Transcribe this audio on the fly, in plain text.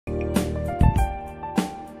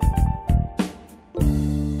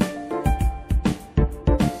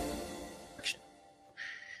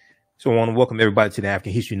So I want to welcome everybody to the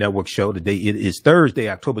African History Network show. Today it is Thursday,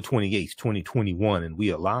 October 28th, 2021, and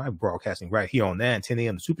we are live broadcasting right here on 910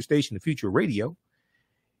 a.m. the Superstation, the Future Radio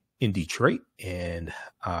in Detroit, and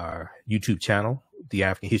our YouTube channel, the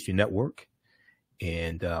African History Network,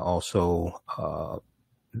 and also our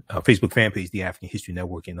Facebook fan page, the African History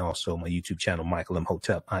Network, and also my YouTube channel, Michael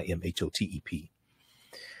Imhotep, Imhotep.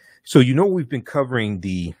 So we've been covering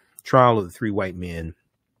the trial of the three white men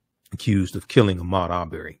accused of killing Ahmaud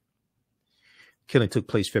Arbery. Killing took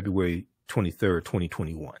place February 23rd,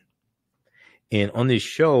 2021. And on this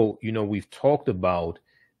show, we've talked about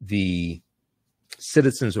the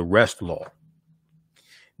citizens arrest law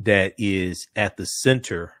that is at the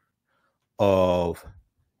center of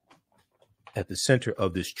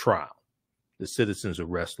this trial, the citizens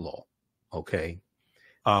arrest law. Okay.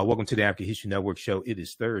 Welcome to the African History Network show. It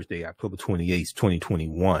is Thursday, October 28th,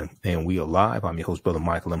 2021, and we are live. I'm your host, Brother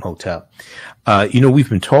Michael Imhotep. We've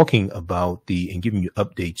been talking about and giving you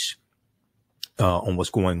updates on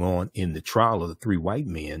what's going on in the trial of the three white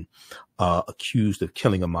men accused of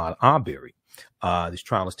killing Ahmaud Arbery. This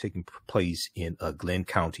trial is taking place in Glenn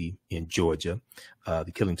County in Georgia.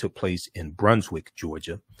 The killing took place in Brunswick,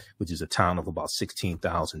 Georgia, which is a town of about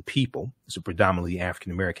 16,000 people. It's a predominantly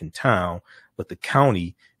African-American town, but the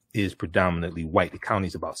county is predominantly white. The county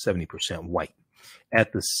is about 70% white.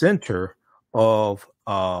 At the center of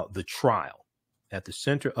the trial,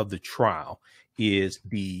 is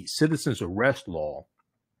the citizens arrest law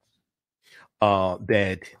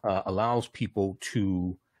that allows people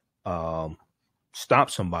to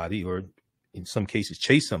stop somebody, or in some cases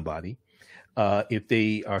chase somebody, if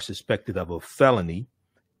they are suspected of a felony.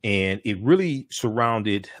 And it really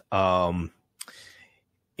surrounded, in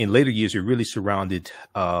later years, it really surrounded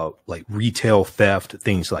like retail theft,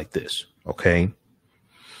 things like this. Okay.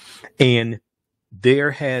 And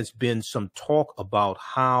there has been some talk about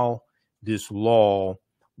how this law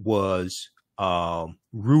was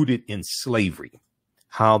rooted in slavery,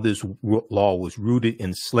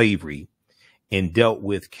 and dealt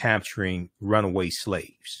with capturing runaway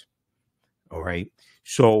slaves. All right.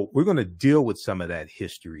 So we're going to deal with some of that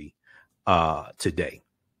history today.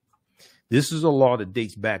 This is a law that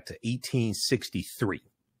dates back to 1863,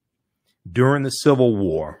 during the Civil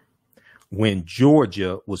War, when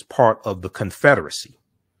Georgia was part of the Confederacy.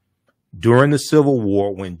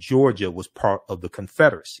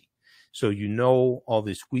 So, all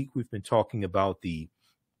this week we've been talking about the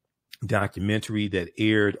documentary that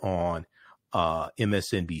aired on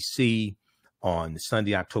MSNBC on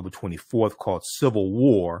Sunday, October 24th, called Civil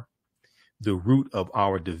War, the Root of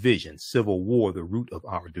Our Division. Civil War, the Root of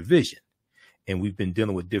Our Division. And we've been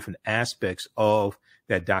dealing with different aspects of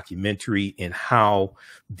that documentary and how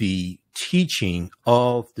the teaching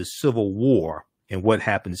of the Civil War and what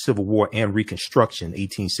happened in Civil War and Reconstruction,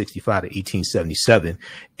 1865 to 1877,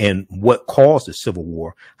 and what caused the Civil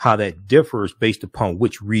War, how that differs based upon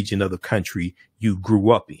which region of the country you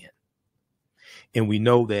grew up in. And we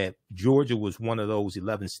know that Georgia was one of those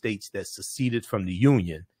 11 states that seceded from the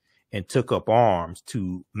Union and took up arms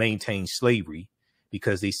to maintain slavery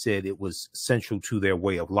because they said it was central to their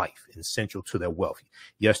way of life and central to their wealth.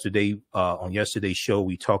 Yesterday, on yesterday's show,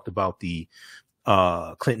 we talked about the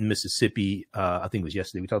Clinton, Mississippi. I think it was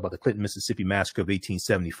yesterday. We talked about the Clinton, Mississippi massacre of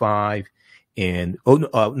 1875. And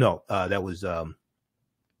that was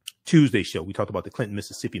Tuesday's show. We talked about the Clinton,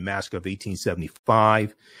 Mississippi massacre of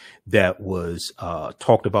 1875. That was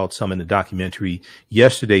talked about some in the documentary.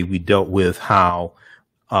 Yesterday, we dealt with how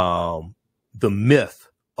the myth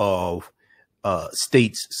of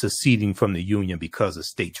states seceding from the Union because of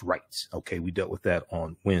states' rights. Okay, we dealt with that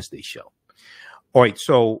on Wednesday's show. All right,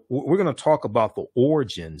 so we're going to talk about the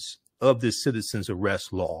origins of this citizens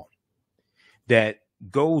arrest law that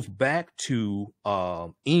goes back to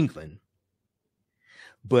England.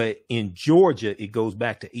 But in Georgia, it goes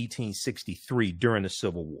back to 1863 during the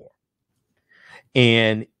Civil War.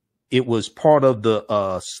 And it was part of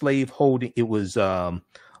the slaveholding. It was a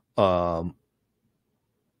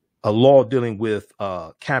law dealing with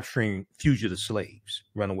capturing fugitive slaves,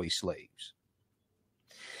 runaway slaves.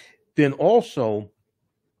 Then also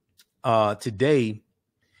today,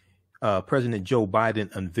 President Joe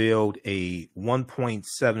Biden unveiled a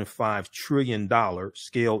 $1.75 trillion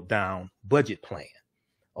scaled down budget plan.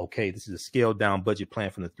 Okay, this is a scaled down budget plan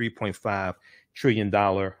from the $3.5 trillion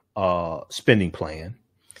spending plan.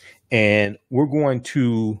 And we're going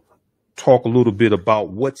to talk a little bit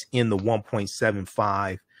about what's in the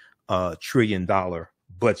 $1.75 trillion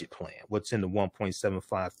budget plan. What's in the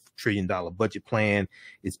 $1.75 trillion budget plan?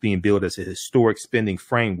 It's being billed as a historic spending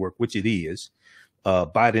framework, which it is.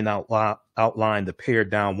 Biden outlined the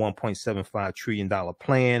pared down $1.75 trillion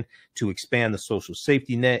plan to expand the social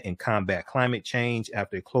safety net and combat climate change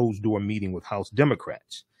after a closed door meeting with House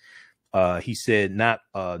Democrats. He said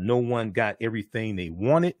no one got everything they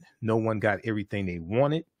wanted. No one got everything they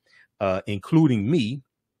wanted, including me.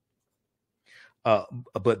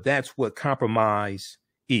 But that's what compromise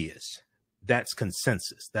is. That's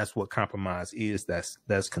consensus. That's what compromise is.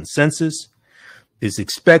 That's consensus. It's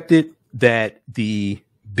expected that the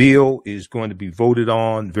bill is going to be voted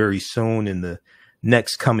on very soon in the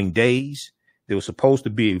next coming days. There was supposed to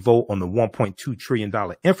be a vote on the $1.2 trillion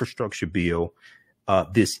infrastructure bill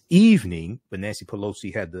this evening, but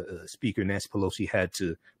Speaker Nancy Pelosi had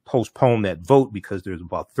to postpone that vote because there's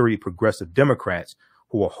about 30 progressive Democrats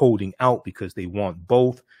who are holding out because they want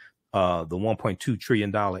both the $1.2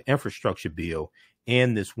 trillion infrastructure bill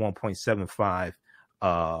and this $1.75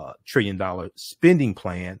 trillion spending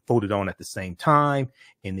plan voted on at the same time.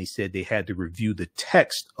 And they said they had to review the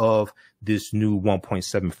text of this new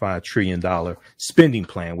 $1.75 trillion spending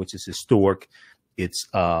plan, which is historic. It's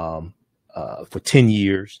for 10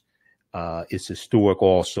 years. It's historic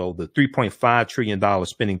also. The $3.5 trillion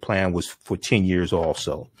spending plan was for 10 years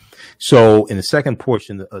also. So in the second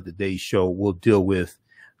portion of the day's show, we'll deal with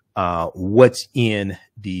what's in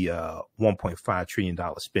the $1.5 trillion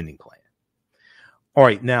spending plan. All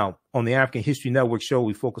right. Now, on the African History Network show,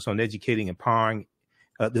 we focus on educating, empowering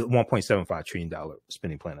the $1.75 trillion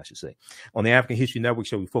spending plan, I should say. On the African History Network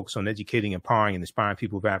show, we focus on educating, empowering, and inspiring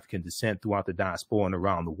people of African descent throughout the diaspora and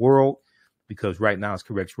around the world, because right now it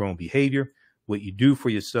corrects wrong behavior. What you do for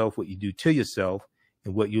yourself, what you do to yourself,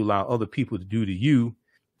 and what you allow other people to do to you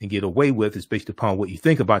and get away with is based upon what you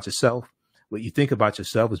think about yourself. What you think about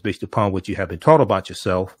yourself is based upon what you have been taught about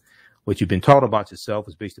yourself. What you've been taught about yourself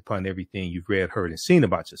is based upon everything you've read, heard, and seen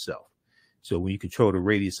about yourself. So when you control the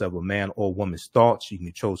radius of a man or woman's thoughts, you can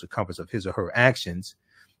control the compass of his or her actions,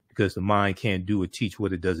 because the mind can't do or teach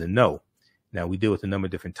what it doesn't know. Now, we deal with a number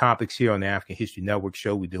of different topics here on the African History Network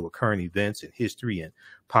show. We deal with current events and history and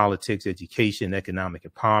politics, education, economic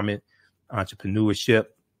empowerment, entrepreneurship,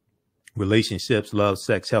 relationships, love,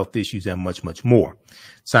 sex, health issues, and much, much more.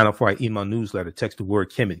 Sign up for our email newsletter. Text the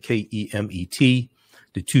word Kemet, Kemet,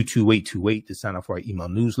 to 22828 to sign up for our email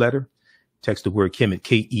newsletter. Text the word Kemet,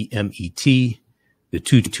 Kemet, the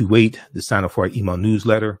 228 to sign up for our email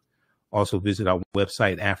newsletter. Also visit our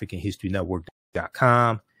website,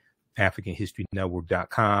 AfricanHistoryNetwork.com,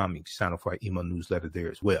 AfricanHistoryNetwork.com. You can sign up for our email newsletter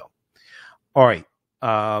there as well. All right.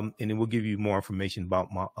 And then we'll give you more information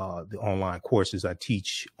about my, the online courses I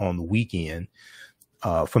teach on the weekend,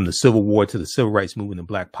 from the Civil War to the Civil Rights Movement and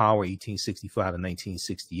Black Power, 1865 to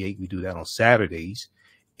 1968. We do that on Saturdays.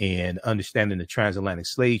 And understanding the transatlantic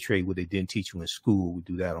slave trade, what they didn't teach you in school, we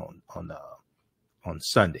do that on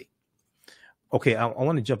Sunday. Okay, I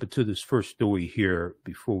want to jump into this first story here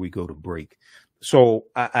before we go to break. So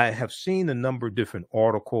I have seen a number of different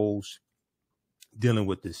articles dealing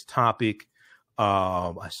with this topic.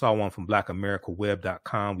 I saw one from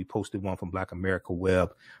blackamericaweb.com. We posted one from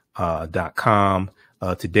blackamericaweb.com.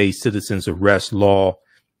 Today's citizens arrest law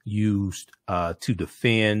used to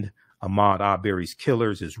defend Ahmaud Arbery's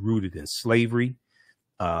killers is rooted in slavery.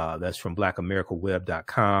 That's from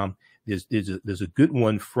blackamericaweb.com. There's a good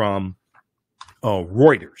one from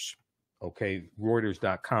Reuters. Okay,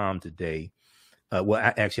 Reuters.com today.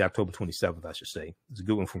 Actually, October 27th, I should say. It's a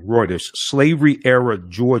good one from Reuters. Slavery era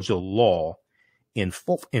Georgia law in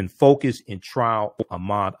focus in trial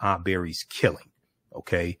Ahmaud Arbery's killing.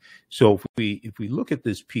 Okay, so if we look at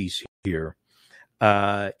this piece here,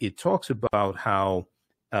 it talks about how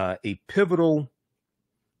a pivotal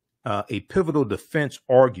defense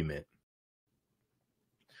argument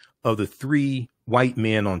of the three white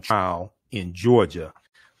men on trial in Georgia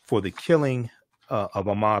for the killing of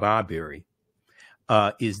Ahmaud Arbery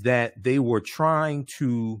is that they were trying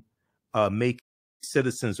to make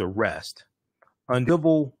citizens arrest under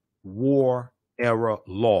Civil War era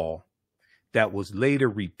law that was later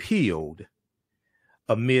repealed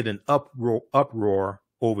amid an uproar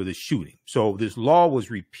over the shooting. So this law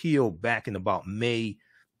was repealed back in about May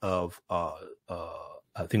of, I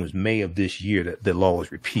think it was May of this year that the law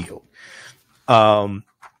was repealed.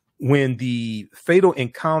 When the fatal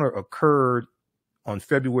encounter occurred on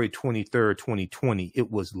February 23rd, 2020,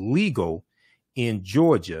 it was legal in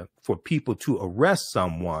Georgia for people to arrest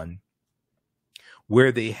someone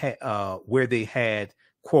where they had,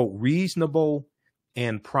 quote, reasonable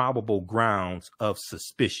and probable grounds of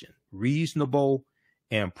suspicion. Reasonable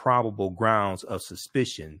and probable grounds of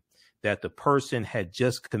suspicion that the person had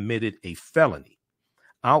just committed a felony.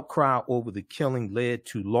 Outcry over the killing led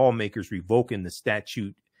to lawmakers revoking the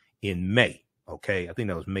statute in May. Okay, I think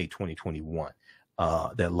that was May 2021.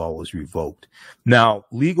 That law was revoked. Now,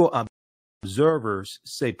 legal observers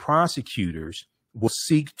say prosecutors will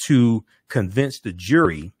seek to convince the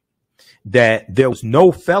jury that there was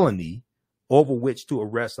no felony over which to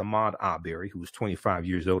arrest Ahmaud Arbery, who was 25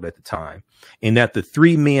 years old at the time, and that the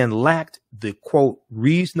three men lacked the, quote,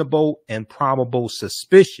 reasonable and probable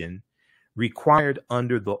suspicion required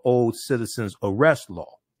under the old citizens arrest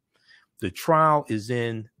law. The trial is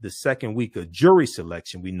in the second week of jury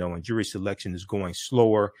selection. We know, and jury selection is going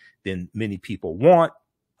slower than many people want.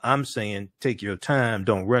 I'm saying take your time,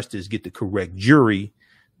 don't rush this, get the correct jury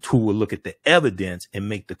who will look at the evidence and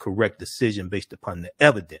make the correct decision based upon the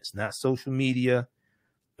evidence, not social media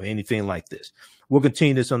or anything like this. We'll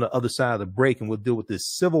continue this on the other side of the break, and we'll deal with this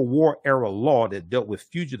Civil War era law that dealt with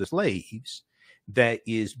fugitive slaves that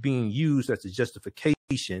is being used as a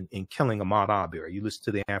justification in killing Ahmaud Arbery. You listen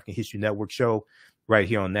to the African History Network show right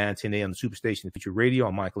here on 910 AM, the Superstation Feature Radio.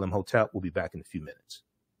 I'm Michael Imhotep. We'll be back in a few minutes.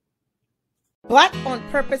 Black on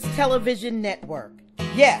Purpose Television Network.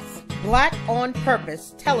 Yes, Black on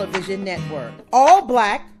Purpose Television Network. All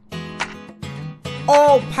black,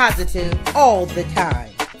 all positive, all the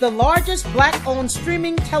time. The largest black-owned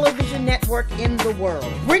streaming television network in the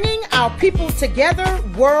world. Bringing our people together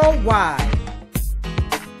worldwide.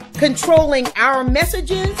 Controlling our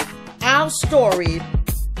messages, our stories,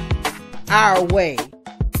 our way.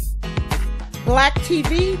 Black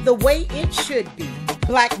TV the way it should be.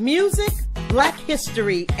 Black music, Black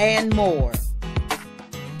history, and more.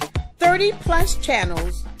 30+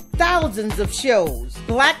 channels, thousands of shows.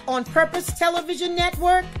 Black on Purpose Television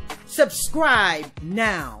Network. Subscribe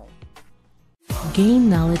now. Gain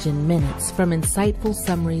knowledge in minutes from insightful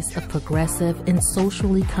summaries of progressive and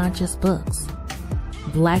socially conscious books.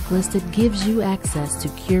 Blacklisted gives you access to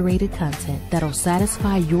curated content that'll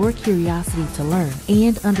satisfy your curiosity to learn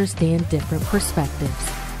and understand different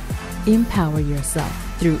perspectives. Empower yourself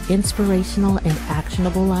through inspirational and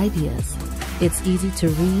actionable ideas. It's easy to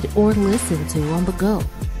read or listen to on the go.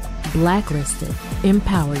 Blacklisted.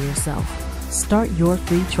 Empower yourself. Start your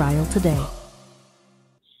free trial today.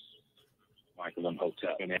 Michael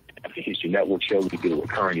Imhotep and the History Network show. We deal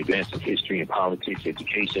with current events of history and politics,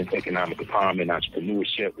 education, economic empowerment,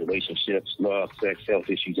 entrepreneurship, relationships, love, sex, health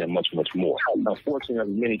issues, and much, much more.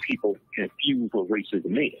 Unfortunately, many people confuse what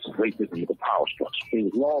racism is. Racism is a power structure.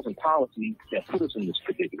 There's laws and policies that put us in this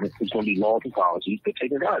predicament. There's going to be laws and policies that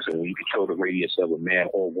take us out. So when you control the radius of a man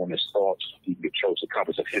or woman's thoughts, you control the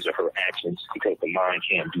compass of his or her actions, because the mind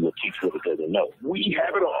can't do or teach what it doesn't know. We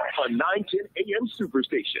have it all on 910 AM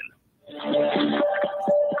Superstation.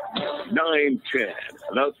 910,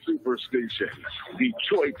 the Superstation,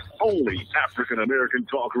 Detroit's only African-American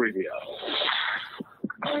talk radio.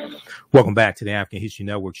 Welcome back to the African History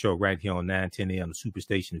Network show right here on 910 AM, the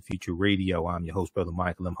Superstation of Future Radio. I'm your host, Brother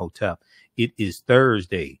Michael Imhotep. It is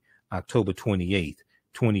Thursday, October 28th,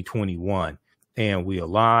 2021, and we are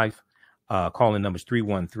live. Calling numbers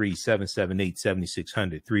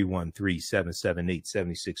 313-778-7600,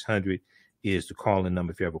 313-778-7600 is the call-in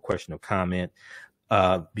number if you have a question or comment.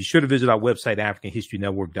 Be sure to visit our website,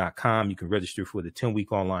 AfricanHistoryNetwork.com. You can register for the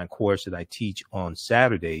 10-week online course that I teach on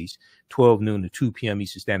Saturdays, 12 noon to 2 p.m.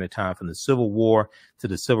 Eastern Standard Time, from the Civil War to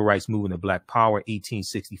the Civil Rights Movement of Black Power,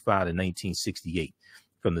 1865 to 1968.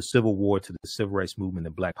 From the Civil War to the Civil Rights Movement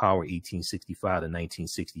of Black Power, 1865 to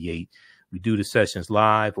 1968. We do the sessions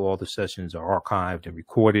live. All the sessions are archived and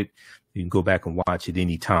recorded. You can go back and watch it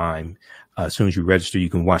anytime. As soon as you register, you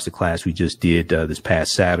can watch the class we just did this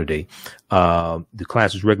past Saturday. The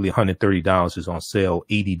class is regularly $130. It's on sale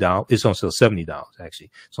 $80. It's on sale $70,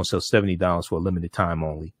 actually. It's on sale $70 for a limited time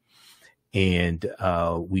only. And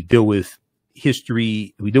we deal with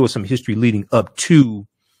history. We deal with some history leading up to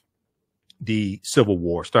the Civil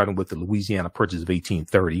War, starting with the Louisiana Purchase of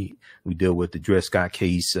 1830. We deal with the Dred Scott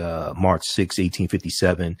case, March 6,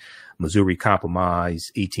 1857, Missouri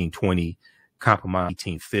Compromise, 1820, Compromise,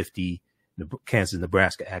 1850, the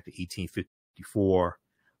Kansas-Nebraska Act of 1854,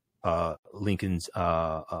 Lincoln's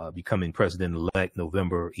becoming president-elect,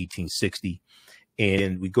 November 1860.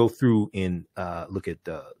 And we go through and look at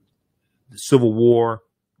the Civil War,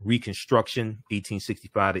 Reconstruction,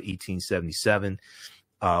 1865 to 1877.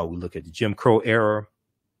 We look at the Jim Crow era,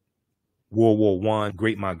 World War I,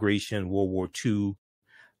 Great Migration, World War II,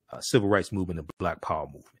 Civil Rights Movement, and Black Power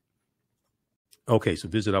Movement. Okay, so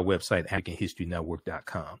visit our website,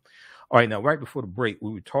 AfricanHistoryNetwork.com. All right, now, right before the break,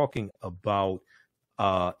 we were talking about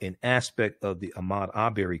an aspect of the Ahmaud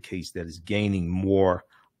Arbery case that is gaining more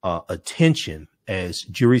attention as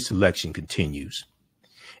jury selection continues.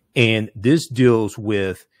 And this deals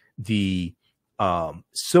with the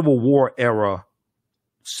Civil War era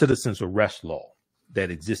citizens arrest law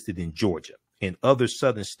that existed in Georgia, and other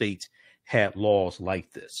southern states had laws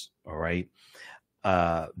like this. All right.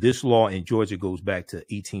 This law in Georgia goes back to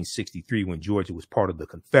 1863 when Georgia was part of the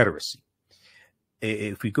Confederacy.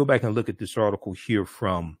 If we go back and look at this article here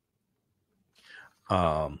from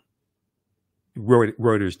Reuters.com,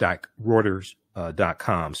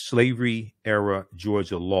 slavery era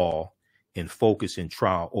Georgia law in focus and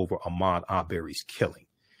trial over Ahmaud Arbery's killing.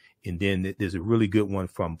 And then there's a really good one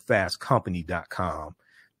from fastcompany.com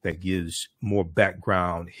that gives more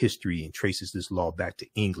background history and traces this law back to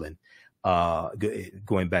England,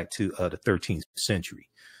 going back to the 13th century.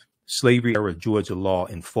 Slavery era Georgia law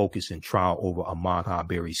in focus and trial over Ahmaud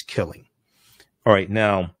Arbery's killing. All right,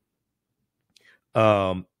 now,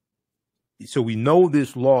 so we know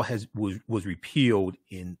this law was repealed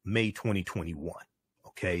in May 2021,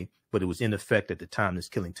 okay? But it was in effect at the time this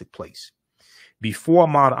killing took place. Before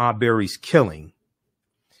Ahmaud Arbery's killing,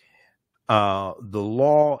 the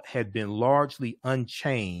law had been largely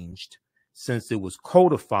unchanged since it was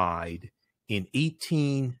codified in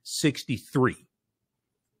 1863.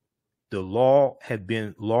 The law had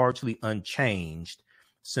been largely unchanged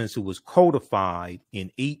since it was codified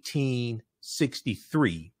in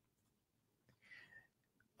 1863,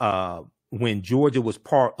 when Georgia was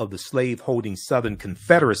part of the slave-holding Southern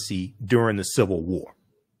Confederacy during the Civil War.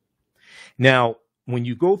 Now, when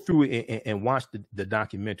you go through it and watch the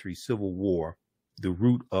documentary Civil War, the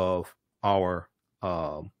root of our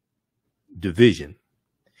division,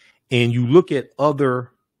 and you look at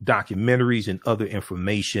other documentaries and other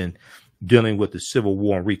information dealing with the Civil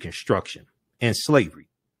War and Reconstruction and slavery,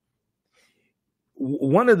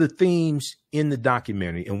 one of the themes in the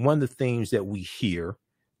documentary and one of the themes that we hear,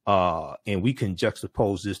 and we can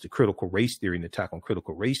juxtapose this to critical race theory and attack on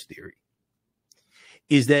critical race theory,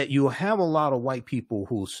 is that you'll have a lot of white people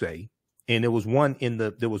who will say, and there was one in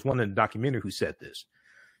the documentary who said this,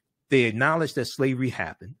 they acknowledged that slavery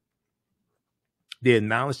happened. They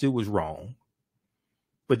acknowledged it was wrong,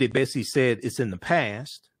 but they basically said it's in the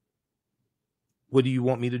past. What do you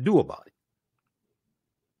want me to do about it?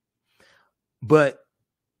 But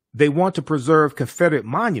they want to preserve Confederate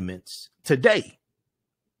monuments today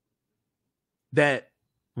that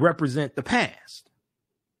represent the past.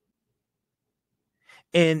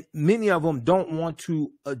 And many of them don't want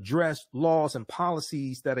to address laws and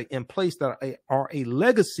policies that are in place that are a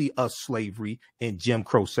legacy of slavery and Jim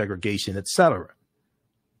Crow segregation, etc.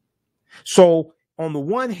 So on the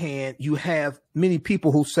one hand, you have many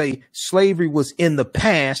people who say slavery was in the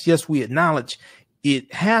past. Yes, we acknowledge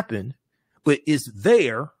it happened, but it's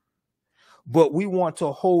there. But we want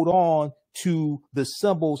to hold on to the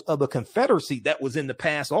symbols of the Confederacy that was in the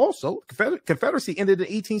past also. Confederacy ended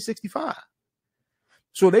in 1865.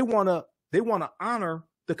 So they want to honor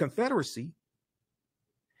the Confederacy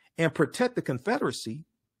and protect the Confederacy.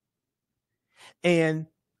 And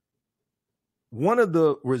one of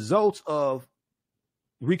the results of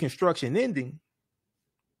Reconstruction ending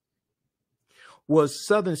was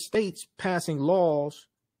Southern states passing laws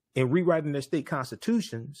and rewriting their state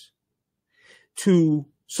constitutions to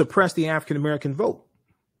suppress the African-American vote.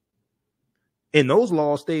 And those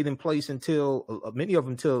laws stayed in place until, many of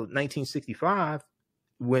them until 1965,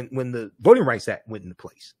 when the Voting Rights Act went into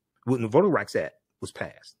place, when the Voting Rights Act was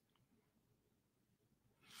passed.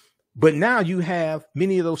 But now you have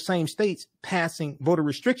many of those same states passing voter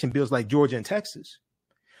restriction bills like Georgia and Texas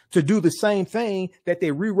to do the same thing that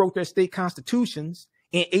they rewrote their state constitutions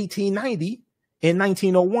in 1890 and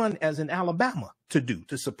 1901 as in Alabama to do,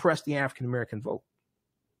 to suppress the African-American vote.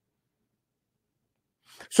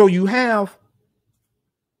 So you have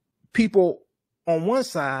people on one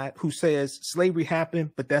side who says slavery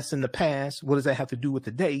happened, but that's in the past. What does that have to do with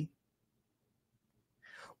today?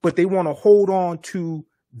 But they want to hold on to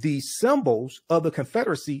the symbols of the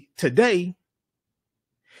Confederacy today,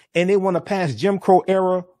 and they want to pass Jim Crow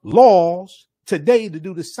era laws today to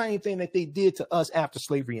do the same thing that they did to us after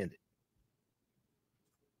slavery ended.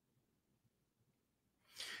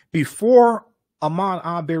 Before Ahmaud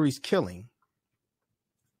Arbery's killing,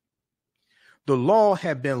 the law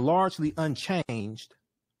had been largely unchanged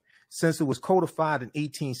since it was codified in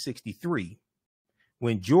 1863,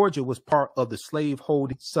 when Georgia was part of the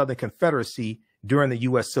slave-holding Southern Confederacy during the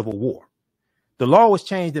U.S. Civil War. The law was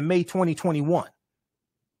changed in May 2021.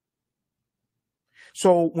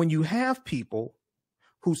 So when you have people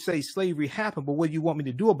who say slavery happened, but what do you want me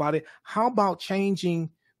to do about it? How about changing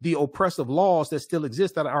the oppressive laws that still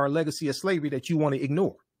exist that are a legacy of slavery that you want to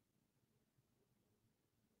ignore?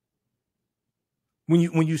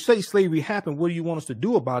 When you say slavery happened, what do you want us to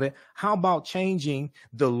do about it? How about changing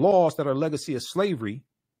the laws that are a legacy of slavery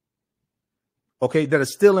okay, that are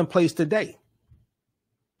still in place today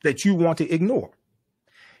that you want to ignore.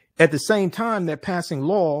 At the same time, they're passing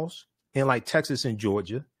laws in like Texas and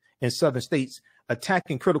Georgia and southern states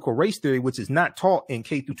attacking critical race theory, which is not taught in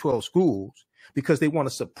K through 12 schools, because they want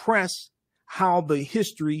to suppress how the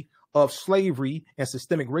history of slavery and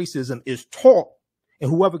systemic racism is taught. And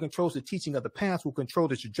whoever controls the teaching of the past will control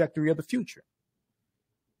the trajectory of the future.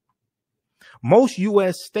 Most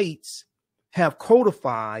U.S. states have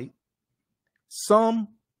codified some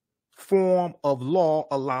form of law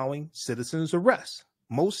allowing citizens arrest.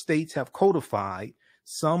 Most states have codified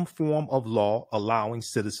some form of law allowing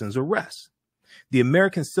citizens arrest. The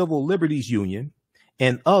American Civil Liberties Union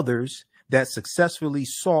and others that successfully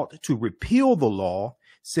sought to repeal the law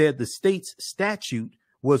said the state's statute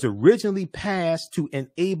was originally passed to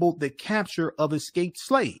enable the capture of escaped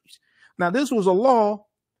slaves. Now, this was a law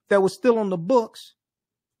that was still on the books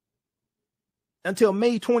until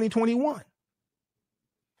May 2021.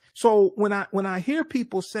 So when I hear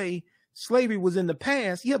people say slavery was in the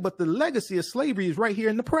past, yeah, but the legacy of slavery is right here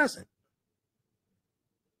in the present.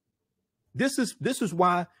 This is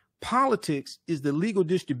why politics is the legal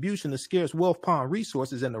distribution of scarce wealth, power, and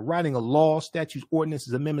resources, and the writing of laws, statutes,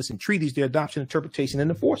 ordinances, amendments, and treaties, their adoption, interpretation,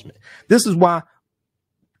 and enforcement. This is why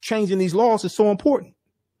changing these laws is so important.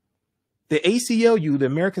 The ACLU, the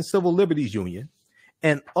American Civil Liberties Union,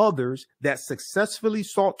 and others that successfully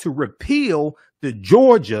sought to repeal the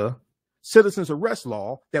Georgia citizens arrest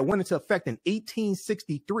law that went into effect in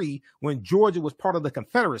 1863 when Georgia was part of the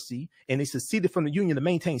Confederacy and they seceded from the Union to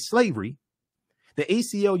maintain slavery. The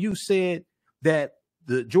ACLU said that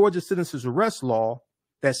the Georgia citizens arrest law,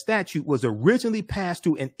 that statute, was originally passed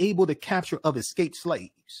to enable the capture of escaped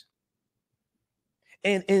slaves.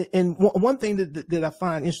 And one thing that I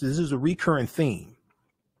find interesting, this is a recurring theme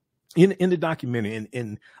in the documentary,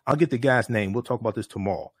 and I'll get the guy's name. We'll talk about this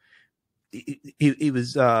tomorrow. It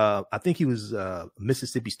was, I think he was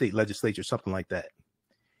Mississippi State Legislature, something like that.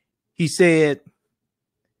 He said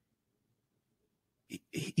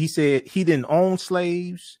he didn't own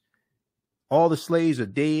slaves. All the slaves are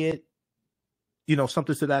dead. You know,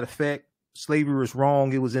 something to that effect. Slavery was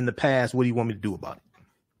wrong. It was in the past. What do you want me to do about it?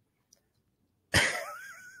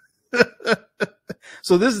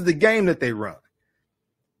 So this is the game that they run.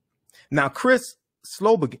 Now, Chris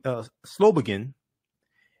Slobogan,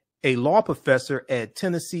 a law professor at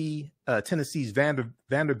Tennessee's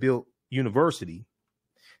Vanderbilt University,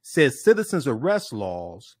 says citizens arrest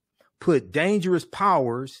laws put dangerous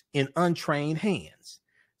powers in untrained hands.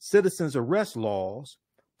 Citizens arrest laws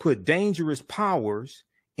put dangerous powers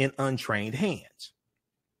in untrained hands.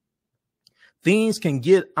 Things can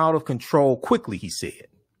get out of control quickly, he said.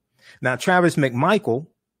 Now, Travis McMichael,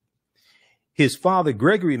 his father,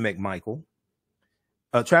 Gregory McMichael,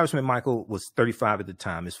 Travis McMichael was 35 at the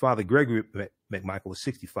time. His father, Gregory McMichael, was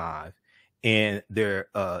 65. And their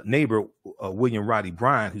neighbor, William Roddy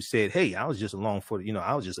Bryan, who said, hey, I was just along for,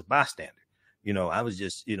 I was just a bystander. I was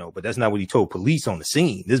just, but that's not what he told police on the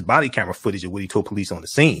scene. This body camera footage of what he told police on the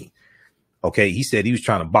scene. Okay. He said he was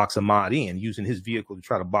trying to box Ahmaud in, using his vehicle to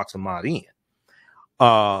try to box Ahmaud in.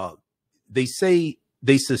 They say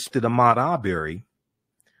they suspected Ahmaud Arbery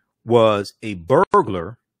was a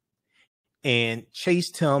burglar and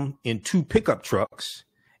chased him in 2 pickup trucks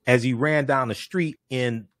as he ran down the street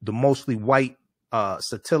in the mostly white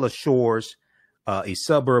Satilla Shores, a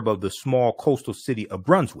suburb of the small coastal city of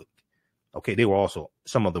Brunswick. Okay,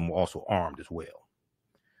 some of them were also armed as well.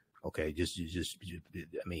 Okay, this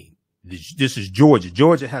is Georgia.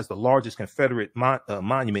 Georgia has the largest Confederate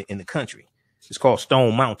monument in the country. It's called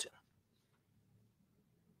Stone Mountain.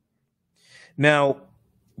 Now,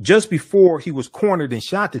 just before he was cornered and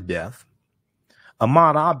shot to death,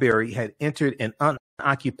 Ahmaud Arbery had entered an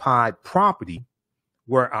unoccupied property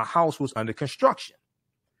where a house was under construction.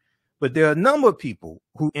 But there are a number of people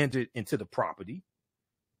who entered into the property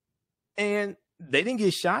and they didn't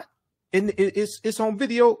get shot. And it's on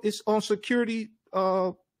video. It's on security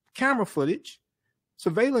camera footage,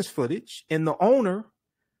 surveillance footage. And the owner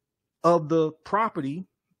of the property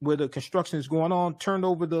where the construction is going on turned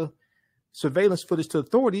over the surveillance footage to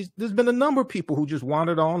authorities. There's been a number of people who just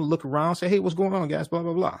wandered on, look around, say, hey, what's going on, guys? Blah,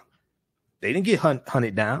 blah, blah. They didn't get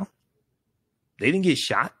hunted down. They didn't get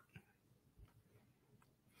shot.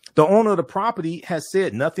 The owner of the property has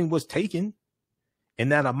said nothing was taken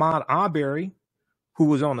and that Ahmaud Arbery, who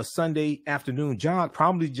was on a Sunday afternoon jog,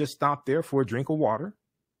 probably just stopped there for a drink of water.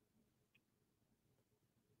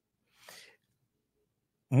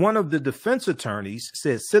 One of the defense attorneys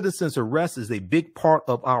said citizens arrest is a big part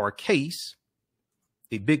of our case.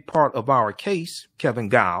 A big part of our case, Kevin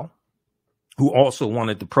Gow, who also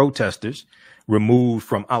wanted the protesters removed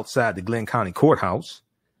from outside the Glenn County courthouse.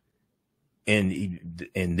 And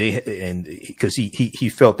because he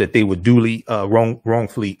felt that they would duly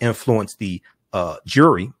wrongfully influence the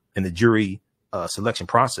jury and the jury selection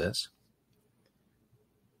process.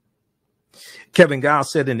 Kevin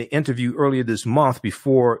Giles said in the interview earlier this month,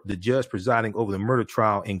 before the judge presiding over the murder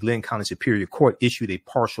trial in Glenn County Superior Court issued a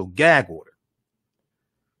partial gag order.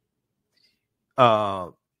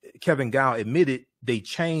 Kevin Giles admitted they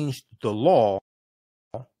changed the law,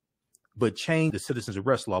 but changed the citizens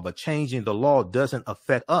arrest law, but changing the law doesn't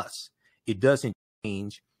affect us. It doesn't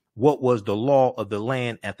change what was the law of the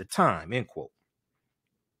land at the time, end quote.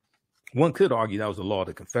 One could argue that was the law of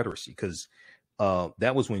the Confederacy, because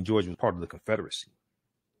that was when Georgia was part of the Confederacy.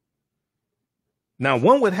 Now,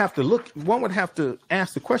 one would have to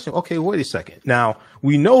ask the question, okay, wait a second. Now,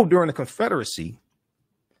 we know during the Confederacy,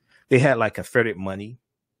 they had like Confederate money,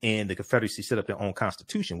 and the Confederacy set up their own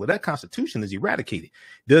constitution. Well, that constitution is eradicated.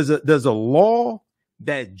 There's a law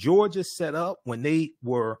that Georgia set up when they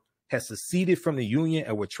had seceded from the Union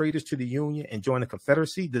and were traitors to the Union and joined the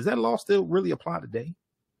Confederacy. Does that law still really apply today?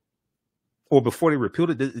 Or before they repealed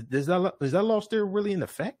it, is that law still really in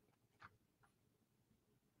effect?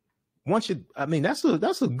 That's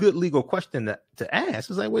a good legal question to ask.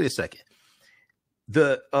 It's like, wait a second.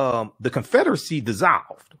 The Confederacy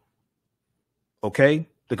dissolved. Okay?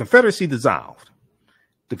 The Confederacy dissolved.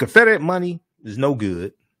 The Confederate money is no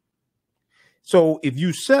good. So if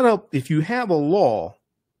you have a law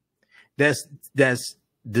that's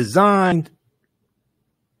designed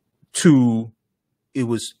to, it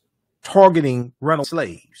was targeting rental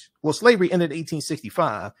slaves. Well, slavery ended in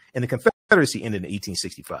 1865 and the Confederacy ended in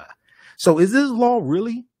 1865. So is this law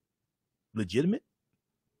really legitimate?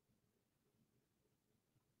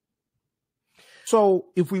 So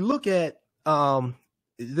if we look at,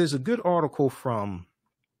 there's a good article from,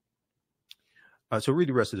 so read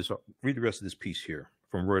the rest of this piece here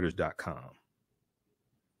from Reuters.com.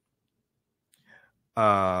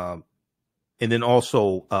 And then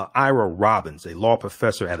also Ira Robbins, a law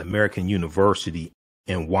professor at American University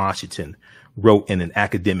in Washington, wrote in an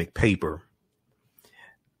academic paper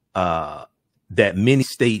that many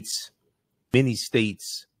states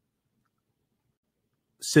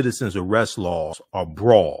citizens arrest laws are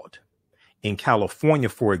broad. In California,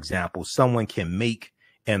 for example, someone can make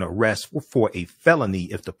an arrest for a felony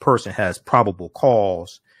if the person has probable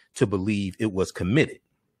cause to believe it was committed.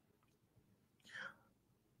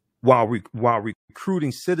 While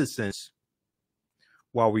recruiting citizens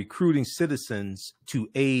to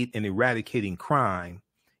aid in eradicating crime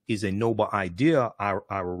is a noble idea, Ira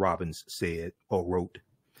Robbins said or wrote,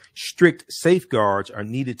 strict safeguards are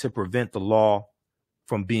needed to prevent the law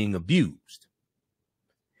from being abused.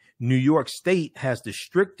 New York State has the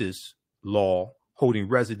strictest law holding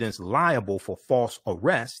residents liable for false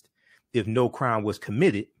arrest if no crime was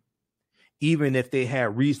committed, even if they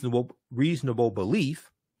had reasonable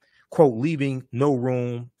belief, quote, leaving no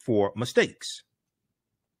room for mistakes.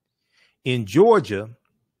 In Georgia,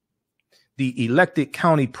 the elected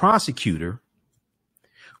county prosecutor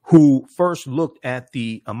who first looked at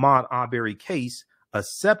the Ahmaud Arbery case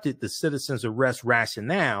accepted the citizens arrest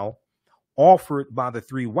rationale offered by the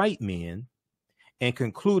three white men and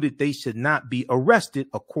concluded they should not be arrested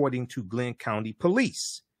according to Glenn County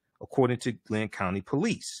Police. Okay,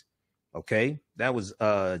 that was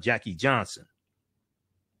Jackie Johnson.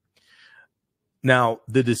 Now,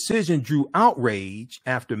 the decision drew outrage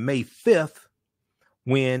after May 5th,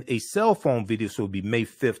 when a cell phone video, so it would be May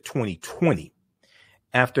 5th, 2020,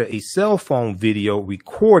 after a cell phone video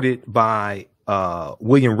recorded by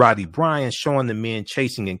William Roddy Bryan showing the men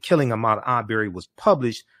chasing and killing Ahmaud Arbery was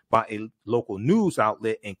published by a local news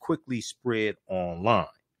outlet and quickly spread online.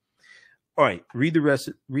 All right, read the rest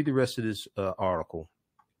of this article.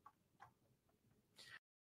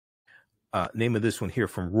 Name of this one here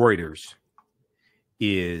from Reuters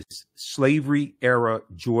is Slavery Era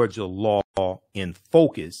Georgia Law in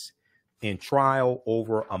Focus in Trial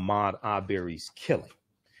Over Ahmaud Arbery's Killing.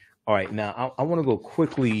 All right, now I want to go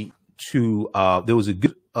quickly to, there was a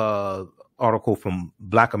good article from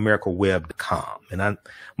blackamericaweb.com, and I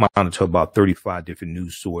monitor about 35 different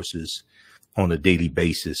news sources on a daily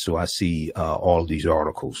basis, so I see all of these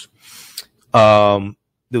articles. There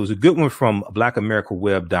was a good one from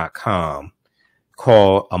blackamericaweb.com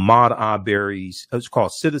called Ahmaud Arbery's, it's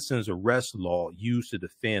called Citizens Arrest Law Used to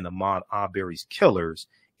Defend Ahmaud Arbery's Killers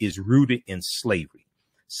is Rooted in Slavery.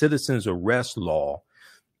 Citizens Arrest Law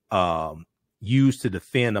used to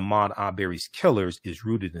defend Ahmaud Arbery's killers is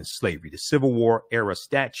rooted in slavery. The Civil War era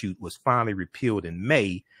statute was finally repealed in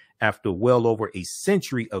May after well over a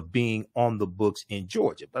century of being on the books in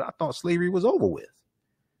Georgia. But I thought slavery was over with.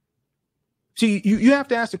 See, you have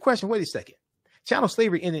to ask the question, wait a second. Chattel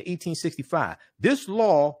slavery ended in 1865. This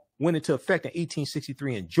law went into effect in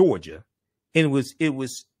 1863 in Georgia, and it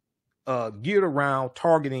was geared around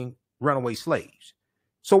targeting runaway slaves.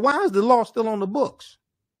 So why is the law still on the books?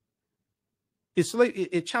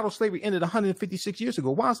 Chattel slavery ended 156 years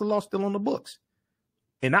ago. Why is the law still on the books?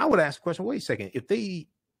 And I would ask the question, wait a second, if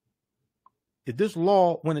this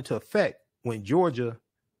law went into effect when Georgia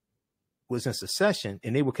was in secession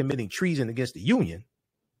and they were committing treason against the Union,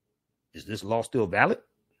 is this law still valid?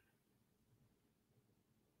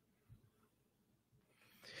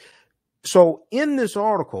 So in this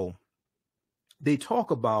article, they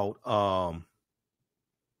talk about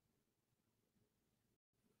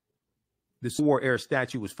the Civil War era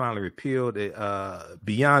statute was finally repealed.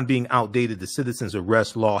 Beyond being outdated, the citizens'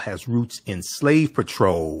 arrest law has roots in slave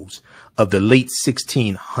patrols of the late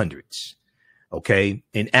 1600s. Okay,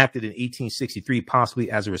 enacted in 1863, possibly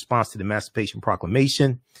as a response to the Emancipation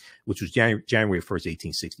Proclamation, which was January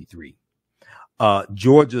 1st, 1863.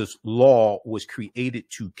 Georgia's law was created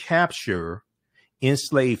to capture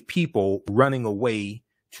enslaved people running away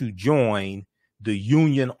to join the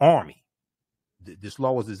Union Army. This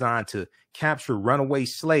law was designed to capture runaway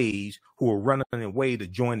slaves who were running away to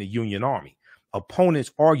join the Union Army.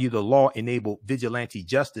 Opponents argue the law enabled vigilante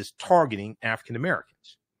justice targeting African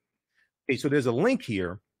Americans. Okay, so there's a link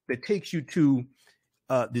here that takes you to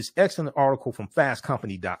this excellent article from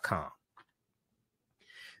fastcompany.com.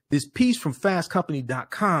 This piece from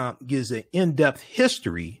fastcompany.com gives an in-depth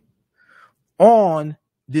history on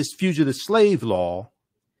this fugitive slave law,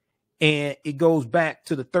 and it goes back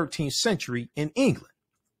to the 13th century in England.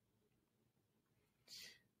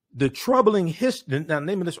 The troubling history, now the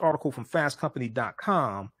name of this article from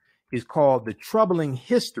fastcompany.com is called The Troubling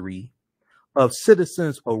History of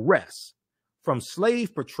Citizens' Arrests from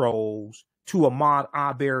Slave Patrols to Ahmaud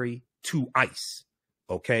Arbery to ICE.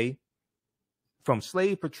 Okay? From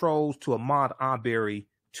slave patrols to Ahmaud Arbery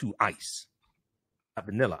to ICE. Not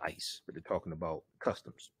vanilla ice, but they're talking about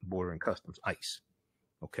customs, border and customs ICE.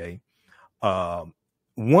 Okay?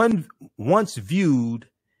 Once viewed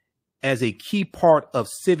as a key part of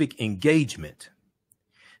civic engagement,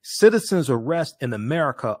 citizens' arrests in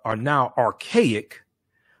America are now archaic,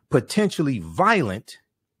 potentially violent,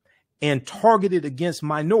 and targeted against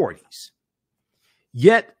minorities.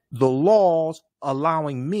 Yet the laws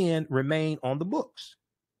allowing men remain on the books.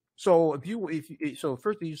 So so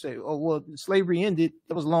first you say, oh, well, slavery ended,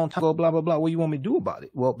 it was a long time ago, blah, blah, blah. What do you want me to do about it?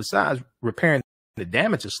 Well, besides repairing the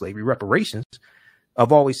damage of slavery, reparations,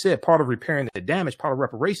 I've always said part of repairing the damage, part of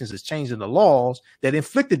reparations is changing the laws that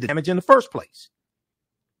inflicted the damage in the first place.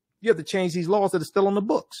 You have to change these laws that are still on the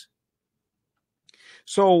books.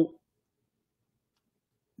 So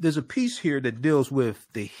there's a piece here that deals with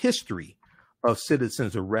the history of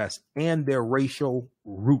citizens' arrest and their racial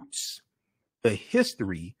roots. The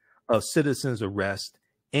history of citizens' arrest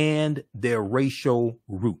and their racial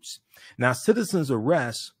roots. Now, citizens'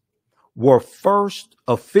 arrests were first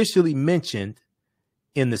officially mentioned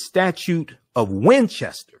in the Statute of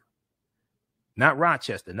Winchester, not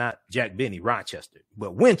Rochester, not Jack Benny, Rochester,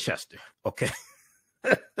 but Winchester. Okay.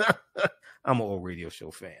 I'm an old radio show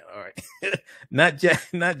fan. All right. not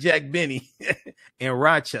Jack Benny in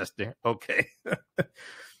Rochester. Okay.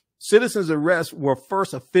 Citizens' arrests were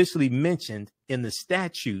first officially mentioned in the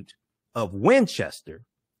Statute of Winchester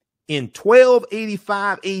in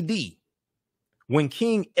 1285 AD, when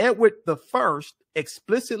King Edward I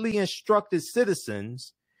explicitly instructed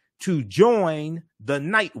citizens to join the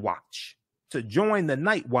night watch,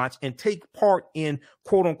 and take part in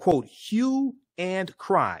quote unquote hue and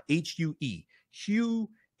cry, H-U-E, hue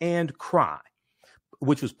and cry,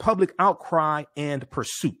 which was public outcry and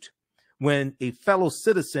pursuit when a fellow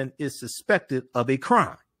citizen is suspected of a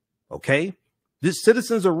crime. Okay. This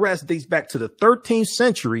citizen's arrest dates back to the 13th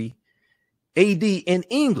century AD in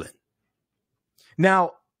England.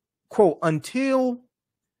 Now, quote, until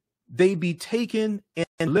they be taken and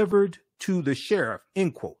delivered to the sheriff,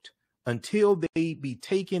 end quote. Until they be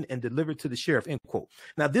taken and delivered to the sheriff, end quote.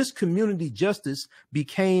 Now, this community justice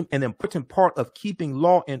became an important part of keeping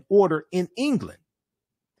law and order in England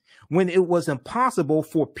when it was impossible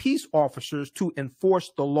for peace officers to enforce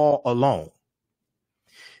the law alone.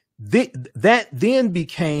 That then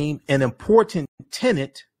became an important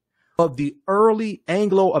tenet of the early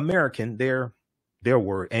Anglo-American, their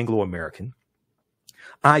word, Anglo-American,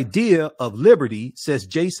 idea of liberty, says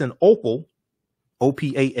Jason Opal,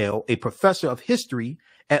 O-P-A-L, a professor of history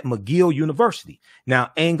at McGill University.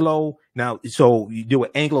 So you deal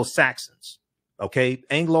with Anglo-Saxons, Okay,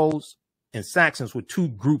 Anglos and Saxons were two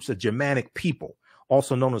groups of Germanic people,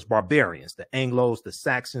 also known as barbarians. The Anglos, the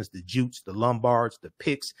Saxons, the Jutes, the Lombards, the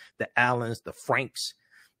Picts, the Alans, the Franks.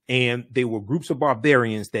 And they were groups of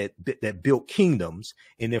barbarians that built kingdoms.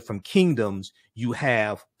 And then from kingdoms, you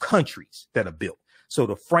have countries that are built. So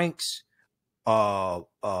the Franks,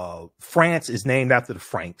 France is named after the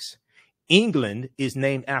Franks. England is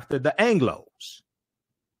named after the Anglos,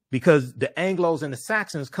 because the Anglos and the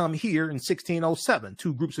Saxons come here in 1607,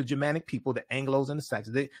 two groups of Germanic people, the Anglos and the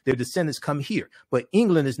Saxons, their descendants come here. But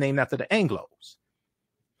England is named after the Anglos.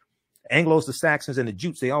 Anglos, the Saxons, and the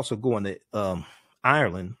Jutes, they also go into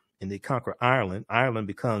Ireland, and they conquer Ireland. Ireland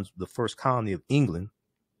becomes the first colony of England.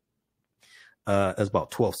 That's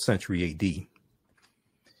about 12th century AD.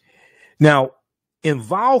 Now,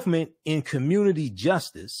 involvement in community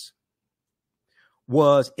justice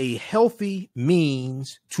was a healthy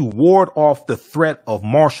means to ward off the threat of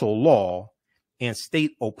martial law and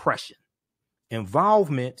state oppression.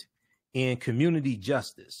 Involvement in community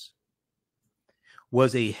justice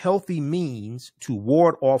was a healthy means to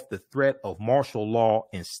ward off the threat of martial law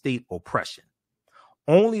and state oppression.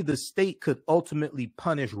 Only the state could ultimately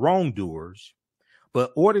punish wrongdoers,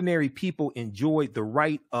 but ordinary people enjoyed the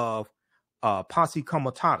right of posse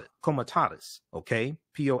comitatus, okay,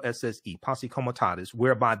 P-O-S-S-E, posse comitatus,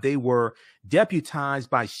 whereby they were deputized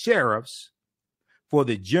by sheriffs for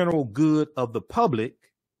the general good of the public,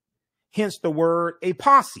 hence the word a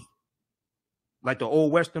posse. Like the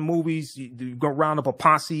old Western movies, you go round up a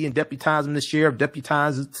posse and deputize them. The sheriff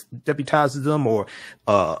deputizes them, or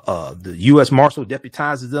the U.S. Marshal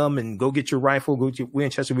deputizes them, and go get your rifle, go get your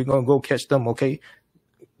Winchester, we're going to go catch them, okay?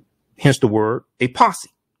 Hence the word a posse.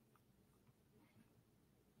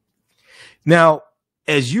 Now,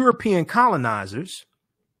 as European colonizers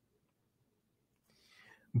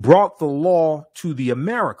brought the law to the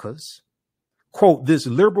Americas, quote, this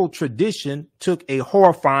liberal tradition took a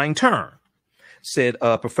horrifying turn, said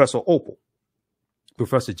Professor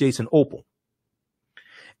Jason Opal,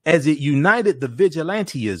 as it united the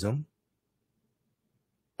vigilantism,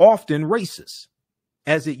 often racist,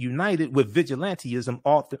 often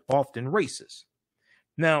racist.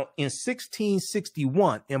 Now, in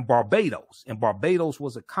 1661, in Barbados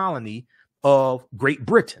was a colony of Great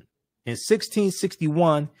Britain. In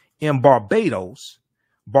 1661, in Barbados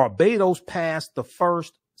passed the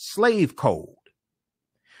first slave code,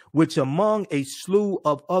 which among a slew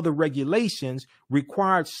of other regulations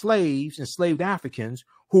required slaves, enslaved Africans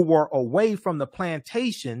who were away from the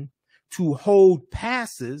plantation, to hold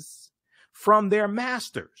passes from their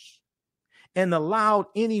masters, and allowed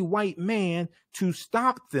any white man to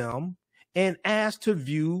stop them and ask to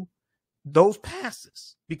view those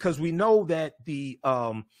passes. Because we know that the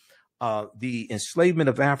enslavement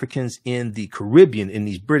of Africans in the Caribbean, in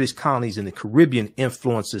these British colonies in the Caribbean,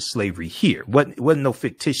 influences slavery here. Wasn't no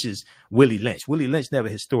fictitious Willie Lynch. Willie Lynch never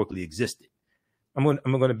historically existed. I'm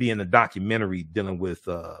going to be in a documentary dealing with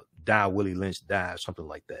Die Willie Lynch Die, or something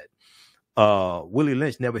like that. Willie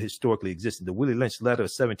Lynch never historically existed. The Willie Lynch letter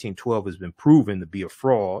of 1712 has been proven to be a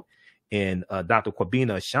fraud, and Dr.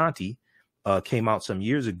 Kwabena Ashanti came out some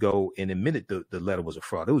years ago and admitted the letter was a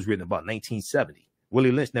fraud. It was written about 1970.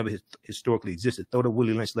 Willie Lynch never historically existed. Throw the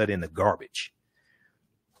Willie Lynch letter in the garbage,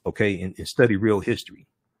 okay, and study real history.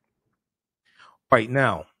 Right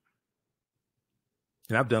now,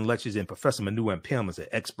 and I've done lectures, and Professor Manu Mpem is an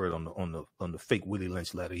expert on the fake Willie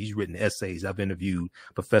Lynch letter. He's written essays. I've interviewed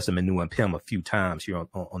Professor Manu Mpem a few times here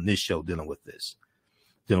on this show, dealing with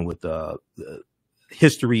the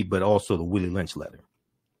history, but also the Willie Lynch letter.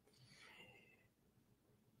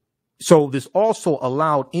 So this also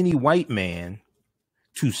allowed any white man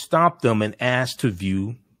to stop them and ask to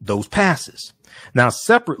view those passes. Now,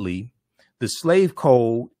 separately, the slave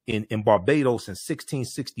code in Barbados in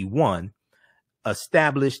 1661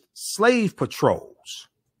 established slave patrols.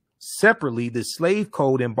 Separately, the slave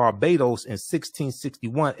code in Barbados in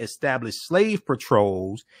 1661 established slave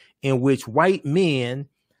patrols in which white men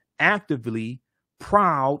actively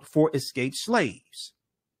prowled for escaped slaves.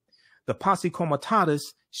 The posse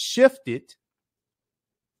comitatus shifted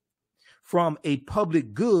from a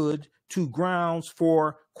public good to grounds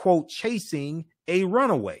for, quote, chasing a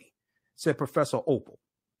runaway, said Professor Opal.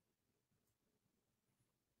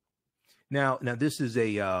 Now this is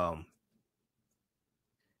a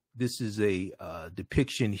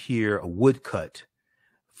depiction here, a woodcut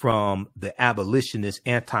from the Abolitionist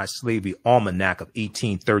Anti-Slavery Almanac of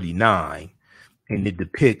 1839, and it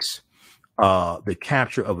depicts the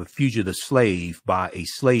capture of a fugitive slave by a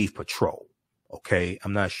slave patrol. Okay,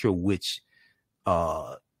 I'm not sure which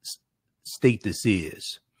state this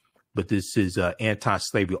is, but this is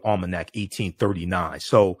Anti-Slavery Almanac 1839.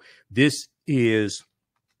 So this is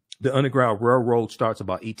the Underground Railroad starts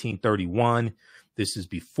about 1831. This is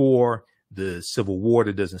before the Civil War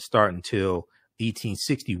that doesn't start until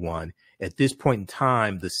 1861. At this point in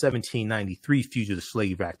time, the 1793 Fugitive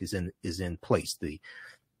Slave Act is in place. The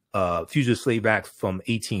Fugitive Slave Act from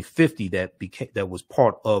 1850 that was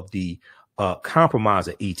part of the Compromise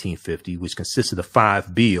of 1850, which consisted of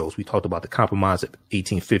 5 bills. We talked about the Compromise of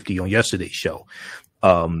 1850 on yesterday's show.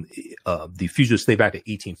 The Fugitive Slave Act of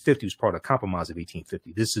 1850 was part of the Compromise of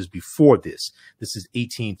 1850. This is before this. This is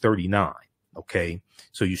 1839. Okay,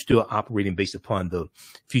 so you're still operating based upon the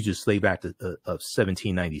Fugitive Slave Act of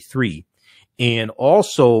 1793. And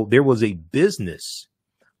also there was a business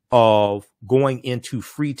of going into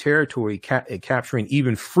free territory, capturing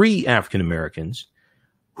even free African Americans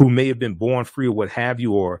who may have been born free or what have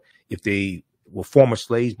you, or if they were former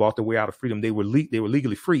slaves, bought their way out of freedom, they were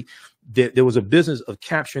legally free. There was a business of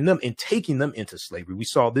capturing them and taking them into slavery. We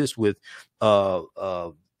saw this with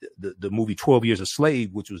the movie 12 Years a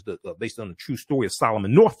Slave, which was based on the true story of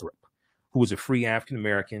Solomon Northup, who was a free African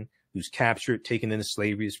American who's captured, taken into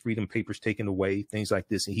slavery, his freedom papers taken away, things like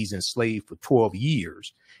this, and he's enslaved for 12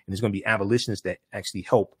 years. And there's going to be abolitionists that actually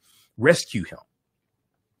help rescue him.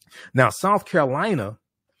 Now, South Carolina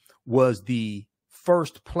was the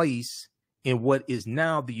first place in what is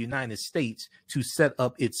now the United States to set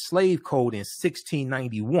up its slave code in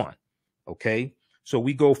 1691. Okay, so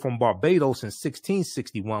we go from Barbados in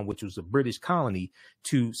 1661, which was a British colony,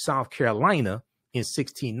 to South Carolina in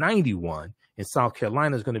 1691. And South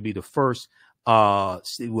Carolina is going to be the first.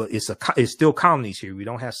 It's still colonies here. We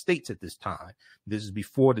don't have states at this time. This is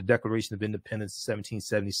before the Declaration of Independence in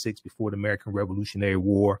 1776, before the American Revolutionary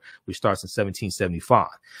War, which starts in 1775.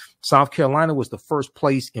 South Carolina was the first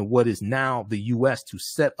place in what is now the U.S. to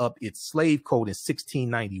set up its slave code in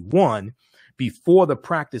 1691, before the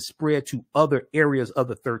practice spread to other areas of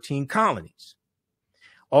the 13 colonies.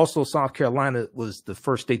 Also, South Carolina was the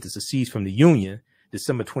first state to secede from the Union,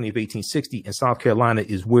 December 20th, 1860, and South Carolina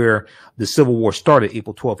is where the Civil War started,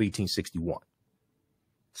 April 12th, 1861.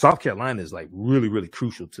 South Carolina is like really, really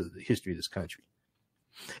crucial to the history of this country.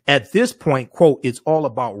 At this point, quote, it's all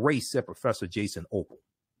about race, said Professor Jason Opal.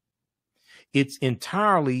 It's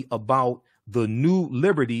entirely about the new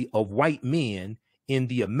liberty of white men in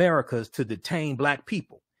the Americas to detain black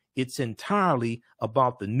people. It's entirely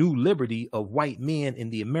about the new liberty of white men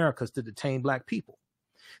in the Americas to detain black people.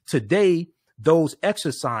 Today, those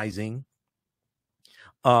exercising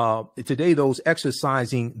their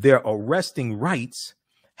arresting rights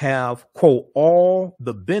have, quote, all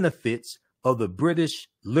the benefits of the British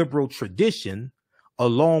liberal tradition,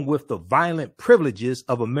 along with the violent privileges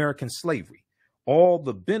of American slavery. All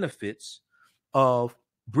the benefits of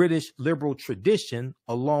British liberal tradition,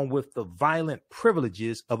 along with the violent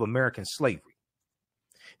privileges of American slavery.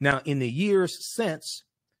 Now, in the years since,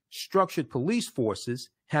 structured police forces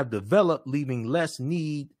have developed, leaving less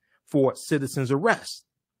need for citizens' arrest.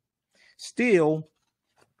 Still,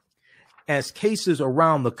 as cases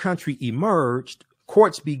around the country emerged,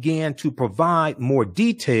 courts began to provide more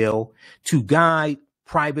detail to guide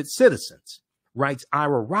private citizens, writes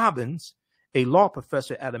Ira Robbins, a law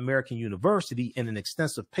professor at American University, in an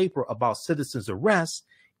extensive paper about citizens' arrests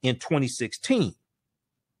in 2016.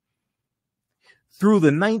 Through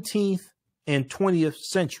the 19th and 20th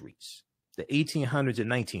centuries, the 1800s and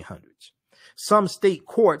 1900s, some state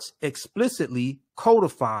courts explicitly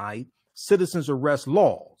codified citizens' arrest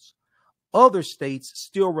laws. Other states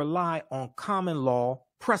still rely on common law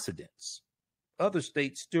precedents.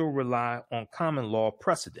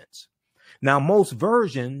 Now, most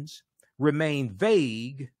versions remain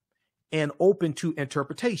vague and open to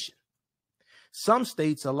interpretation. Some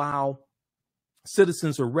states allow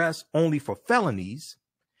citizens' arrest only for felonies.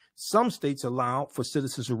 Some states allow for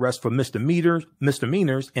citizens' arrest for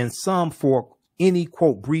misdemeanors, and some for any,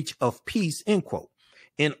 quote, breach of peace, end quote.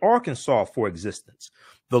 In Arkansas, for instance,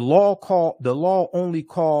 the law only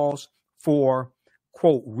calls for,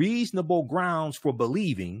 quote, reasonable grounds for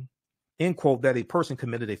believing, end quote, that a person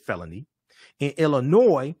committed a felony. In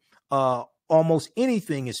Illinois, almost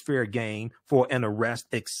anything is fair game for an arrest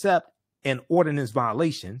except an ordinance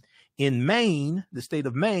violation. In Maine, the state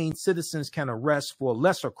of Maine, citizens can arrest for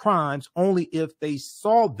lesser crimes only if they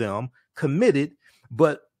saw them committed,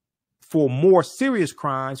 but for more serious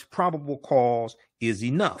crimes, probable cause is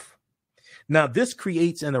enough. Now, this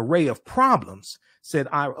creates an array of problems, said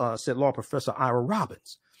law professor Ira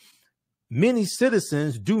Robbins. Many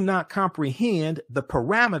citizens do not comprehend the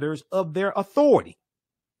parameters of their authority.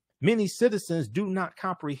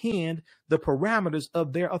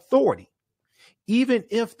 Even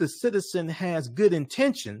if the citizen has good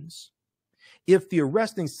intentions, if the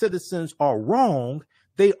arresting citizens are wrong,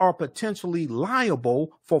 they are potentially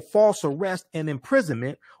liable for false arrest and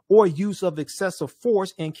imprisonment or use of excessive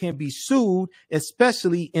force and can be sued,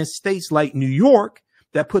 especially in states like New York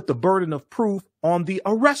that put the burden of proof on the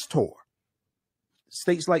arrestor.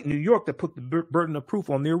 States like New York that put the burden of proof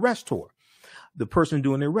on the arrestor, the person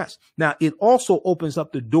doing the arrest. Now, it also opens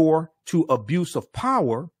up the door to abuse of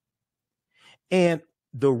power and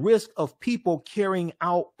the risk of people carrying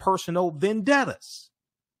out personal vendettas.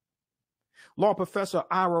 Law professor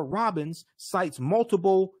Ira Robbins cites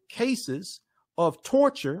multiple cases of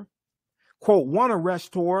torture. Quote, one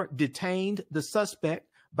arrestor detained the suspect,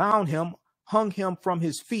 bound him, hung him from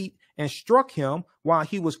his feet, and struck him while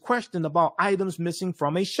he was questioned about items missing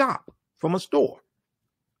from a shop, from a store.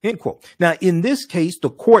 End quote. Now, in this case, the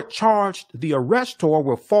court charged the arrestor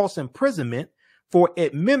with false imprisonment for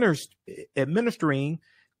administering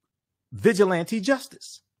vigilante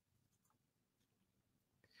justice.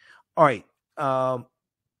 All right. We're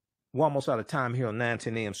almost out of time here on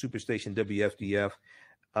 910 AM Superstation WFDF.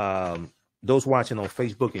 Those watching on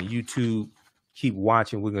Facebook and YouTube, keep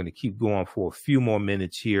watching. We're going to keep going for a few more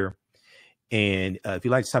minutes here. And if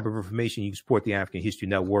you like this type of information, you can support the African History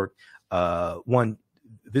Network.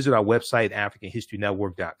 Visit our website,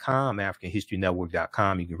 AfricanHistoryNetwork.com,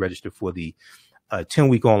 AfricanHistoryNetwork.com. You can register for the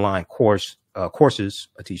 10-week online courses. I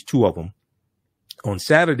teach 2 of them. On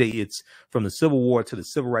Saturday, it's from the Civil War to the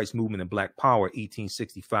Civil Rights Movement and Black Power,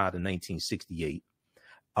 1865 to 1968.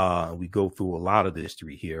 We go through a lot of the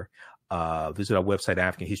history here. Visit our website,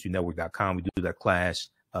 AfricanHistoryNetwork.com. We do that class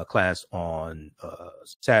on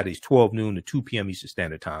Saturdays, 12 noon to 2 p.m. Eastern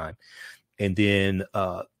Standard Time. And then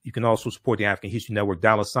you can also support the African History Network,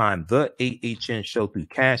 $ the AHN Show through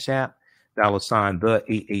Cash App, $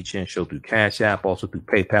 the AHN Show through Cash App, also through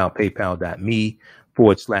PayPal, paypal.me/the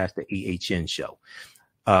AHN Show.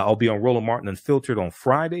 I'll be on Roland Martin Unfiltered on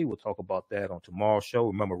Friday. We'll talk about that on tomorrow's show.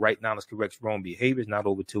 Remember, right knowledge corrects wrong behaviors, not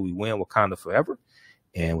over till we win. Wakanda forever.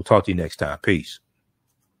 And we'll talk to you next time. Peace.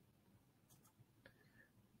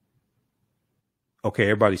 Okay,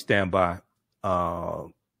 everybody stand by.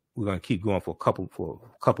 We're going to keep going for a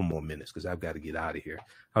couple more minutes because I've got to get out of here.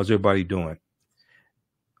 How's everybody doing?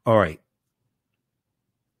 All right.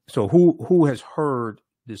 So who has heard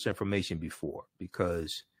this information before?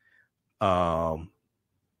 Because the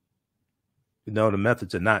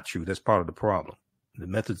methods are not true. That's part of the problem. The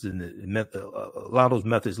methods a lot of those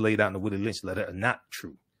methods laid out in the Willie Lynch letter are not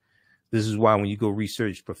true. This is why when you go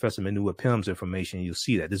research Professor Manua Pim's information, you'll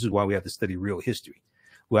see that. This is why we have to study real history.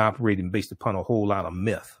 We're operating based upon a whole lot of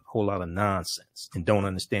myth, a whole lot of nonsense, and don't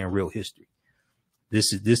understand real history.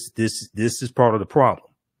 This is part of the problem.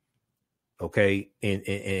 Okay.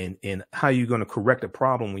 And how are you going to correct a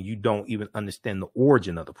problem when you don't even understand the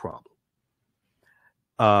origin of the problem?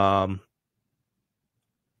 All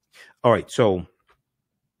right. So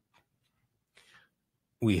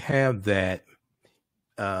we have that.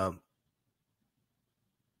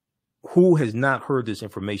 Who has not heard this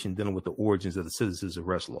information dealing with the origins of the citizens'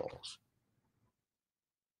 arrest laws?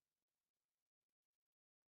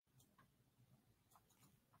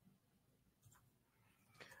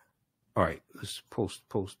 All right, let's post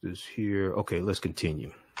this here. Okay, let's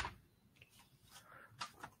continue.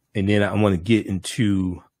 And then I want to get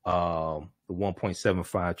into the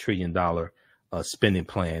 $1.75 trillion spending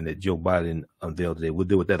plan that Joe Biden unveiled today. We'll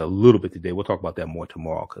deal with that a little bit today. We'll talk about that more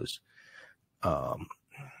tomorrow because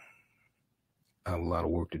I have a lot of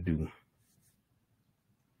work to do.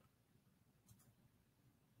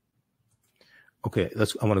 Okay,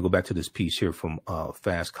 I want to go back to this piece here from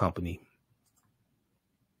Fast Company.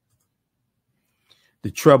 The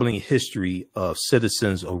troubling history of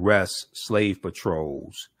citizens' arrests,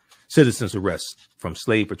 citizens' arrests from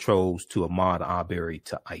slave patrols to Ahmaud Arbery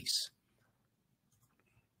to ICE.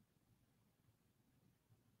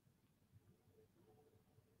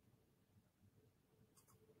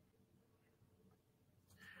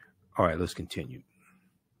 All right, let's continue.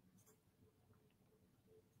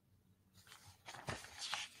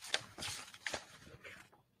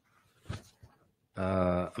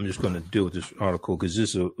 I'm just going to deal with this article because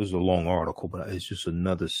this is a long article, but it's just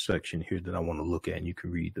another section here that I want to look at, and you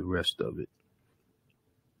can read the rest of it.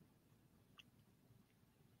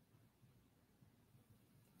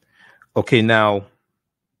 Okay, now,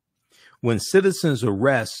 when citizens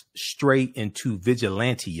arrest stray into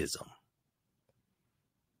vigilantism,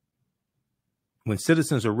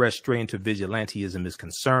 is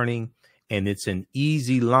concerning, and it's an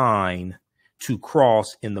easy line to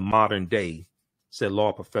cross in the modern day, said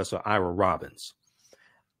law professor Ira Robbins.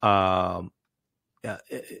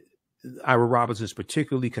 Ira Roberts is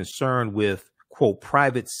particularly concerned with, quote,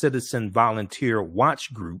 private citizen volunteer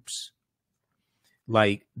watch groups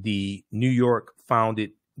like the New York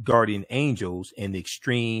founded Guardian Angels and the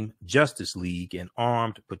Extreme Justice League, an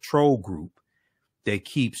armed patrol group that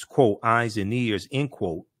keeps, quote, eyes and ears, end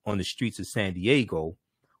quote, on the streets of San Diego,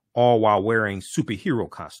 all while wearing superhero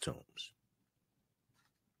costumes.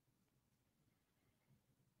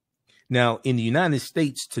 Now, in the United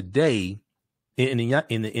States today, in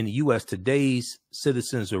the U.S., today's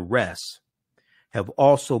citizens' arrests have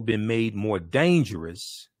also been made more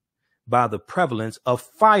dangerous by the prevalence of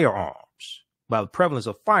firearms.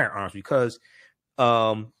 Because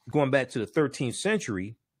going back to the 13th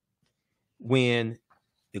century, when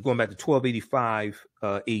they're going back to 1285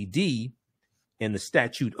 AD and the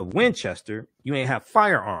Statute of Winchester, you ain't have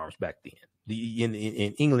firearms back then. In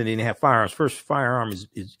England, they didn't have firearms. First firearm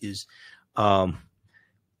is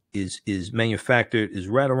manufactured is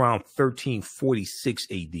right around 1346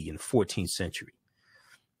 AD in the 14th century.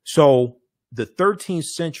 So the 13th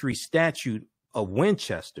century Statute of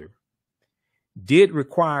Winchester did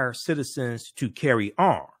require citizens to carry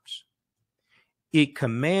arms. It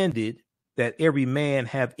commanded that every man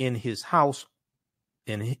have in his house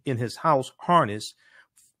harness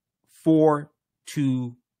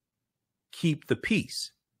to keep the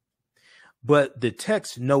peace. But the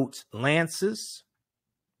text notes lances,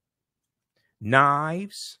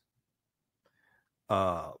 knives,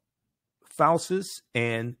 falces,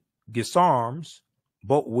 and gisarms,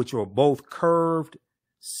 which are both curved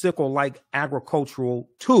sickle-like agricultural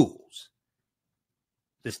tools.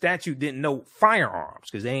 The statute didn't note firearms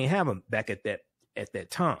because they ain't have them back at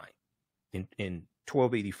that time in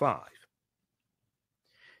 1285.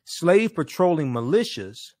 Slave patrolling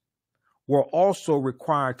militias were also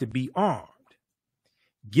required to be armed,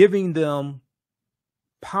 giving them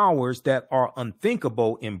powers that are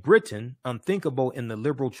unthinkable in Britain, unthinkable in the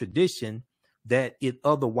liberal tradition that it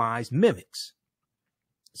otherwise mimics,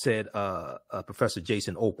 said Professor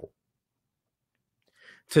Jason Opel.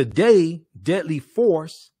 Today, deadly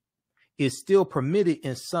force is still permitted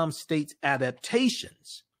in some states'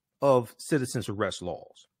 adaptations of citizens' arrest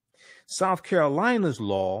laws. South Carolina's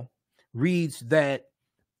law reads that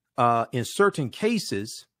in certain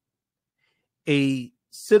cases, a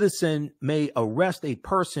citizen may arrest a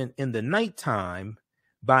person in the nighttime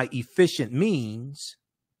by efficient means,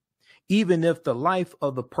 even if the life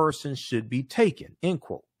of the person should be taken, end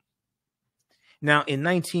quote. Now, in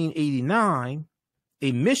 1989,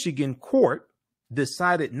 a Michigan court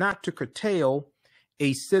decided not to curtail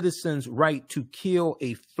a citizen's right to kill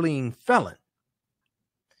a fleeing felon.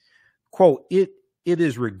 Quote, it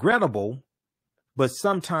is regrettable, but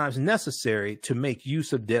sometimes necessary to make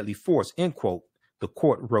use of deadly force, end quote, the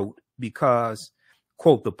court wrote, because,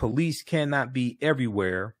 quote, the police cannot be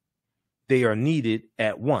everywhere. They are needed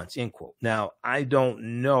at once, end quote. Now, I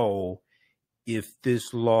don't know if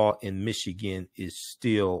this law in Michigan is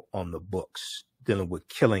still on the books, dealing with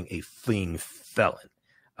killing a fleeing felon.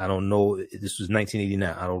 I don't know. This was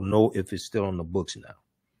 1989. I don't know if it's still on the books now.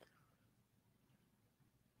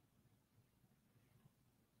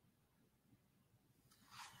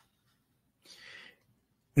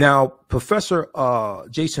 Now, Professor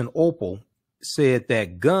Jason Opel said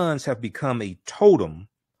that guns have become a totem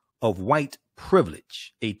of white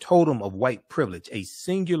privilege, a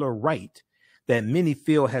singular right that many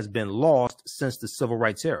feel has been lost since the civil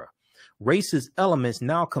rights era. Racist elements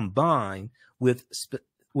now combine with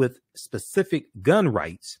specific gun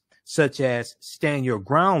rights, such as stand your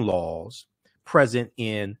ground laws present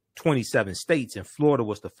in 27 states, and Florida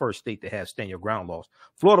was the first state to have stand your ground laws.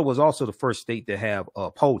 Florida was also the first state to have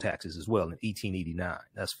poll taxes as well in 1889.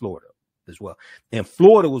 That's Florida as well. And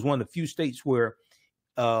Florida was one of the few states where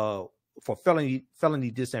for felony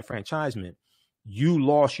disenfranchisement, you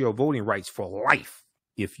lost your voting rights for life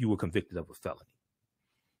if you were convicted of a felony.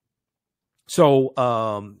 So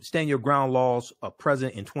stand your ground laws are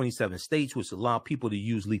present in 27 states, which allow people to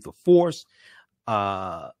use lethal force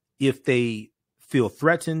if they feel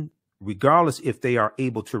threatened, regardless if they are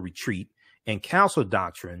able to retreat, and council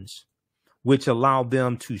doctrines, which allow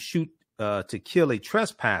them to shoot to kill a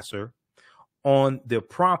trespasser on their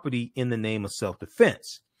property in the name of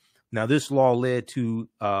self-defense. Now, this law led to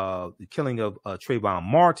the killing of Trayvon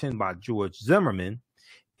Martin by George Zimmerman,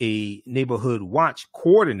 a neighborhood watch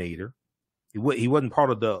coordinator. He wasn't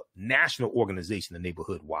part of the national organization, the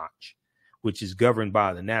Neighborhood Watch, which is governed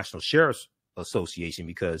by the National Sheriff's Association,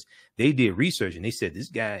 because they did research and they said this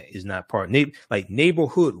guy is not part of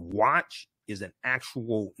Neighborhood Watch is an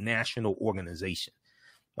actual national organization.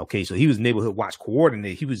 Okay, so he was Neighborhood Watch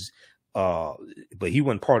coordinator. He was, but he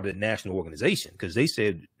wasn't part of the national organization because they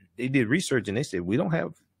said they did research and they said, we don't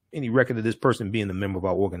have any record of this person being a member of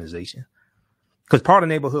our organization. Because part of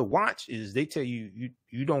Neighborhood Watch is they tell you,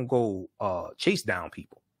 you don't go chase down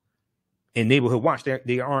people. In Neighborhood Watch,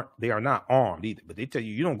 they are not armed either, but they tell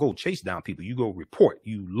you, you don't go chase down people. You go report.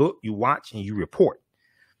 You look, you watch, and you report.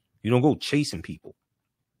 You don't go chasing people.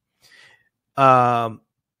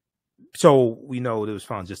 So we know it was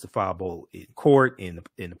found justifiable in court, and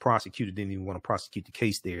the prosecutor didn't even want to prosecute the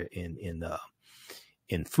case there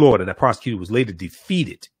in Florida. That prosecutor was later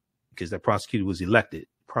defeated because that prosecutor was elected.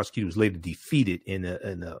 Prosecutor was later defeated in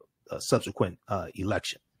a subsequent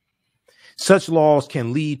election. Such laws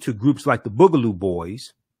can lead to groups like the Boogaloo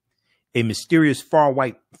Boys, a mysterious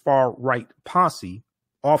far-right posse,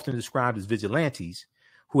 often described as vigilantes,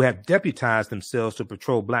 who have deputized themselves to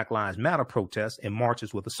patrol Black Lives Matter protests and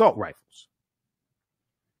marches with assault rifles.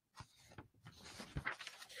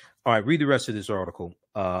 All right, read the rest of this article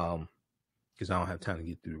because I don't have time to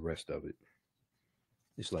get through the rest of it.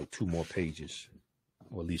 It's like 2 more pages,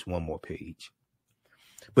 or at least 1 more page.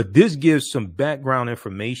 But this gives some background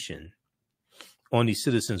information on these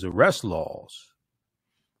citizens arrest laws,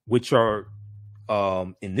 which are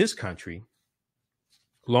in this country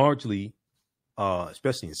largely,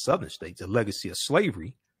 especially in southern states, a legacy of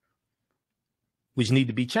slavery, which need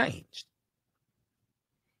to be changed.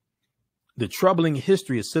 The troubling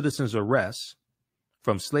history of citizens' arrests,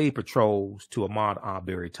 from slave patrols to Ahmaud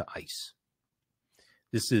Arbery to ICE.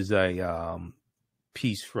 This is a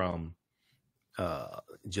piece from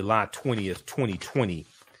July 20th, 2020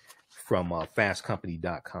 from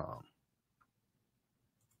fastcompany.com.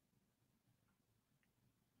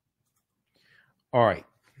 All right.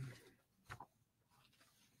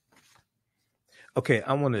 Okay,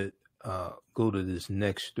 I want to go to this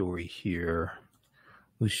next story here.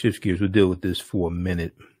 Let's shift gears. We'll deal with this for a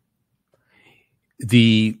minute.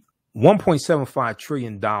 The $1.75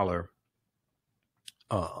 trillion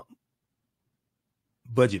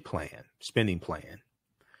budget plan, spending plan,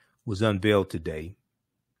 was unveiled today,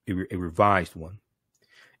 a revised one.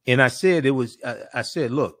 And I said I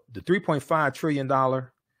said, look, the $3.5 trillion,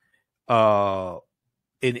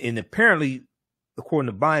 and apparently,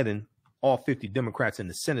 according to Biden, all 50 Democrats in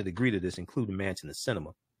the Senate agree to this, including Manchin and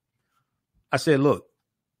Sinema. I said, look,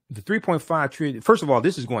 the $3.5 trillion, first of all,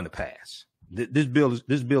 this is going to pass. This bill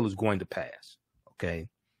is going to pass. Okay.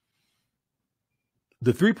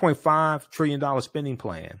 The $3.5 trillion spending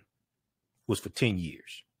plan was for 10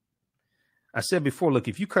 years. I said before, look,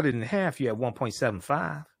 if you cut it in half, you have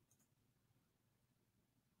 1.75.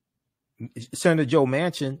 Senator Joe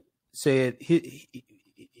Manchin said he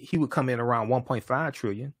would come in around 1.5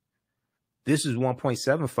 trillion. This is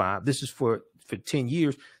 1.75. This is for 10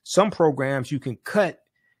 years. Some programs you can cut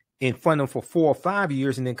and fund them for 4 or 5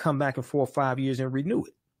 years and then come back in 4 or 5 years and renew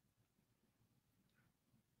it.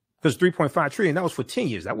 Because 3.5 trillion, that was for 10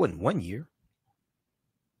 years. That wasn't 1 year.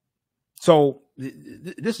 So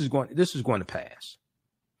this is going to pass.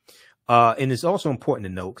 And it's also important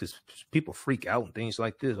to note, because people freak out and things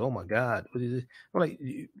like this. Oh my God, what is it? Like,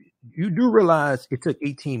 you do realize it took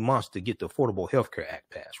 18 months to get the Affordable Health Care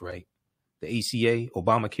Act passed, right? The ACA,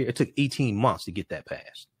 Obamacare. It took 18 months to get that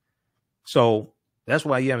passed. So that's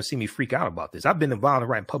why you haven't seen me freak out about this. I've been involved in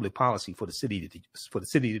writing public policy for the city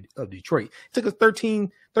of Detroit. It took us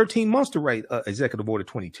 13 months to write Executive Order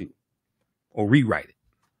 22 or rewrite it.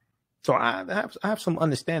 So I have some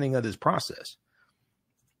understanding of this process.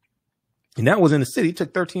 And that was in the city. It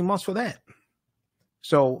took 13 months for that.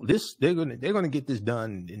 So they're gonna get this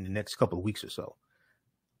done in the next couple of weeks or so.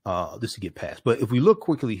 This to get passed. But if we look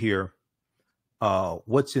quickly here,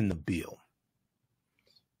 what's in the bill?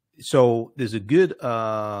 So there's a good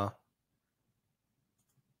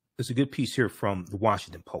piece here from the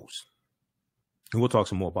Washington Post, and we'll talk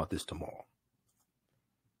some more about this tomorrow.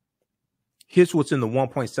 Here's what's in the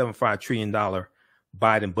 $1.75 trillion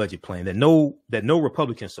Biden budget plan that no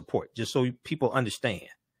Republicans support, just so people understand.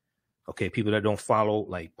 Okay, people that don't follow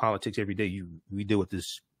like politics every day, we deal with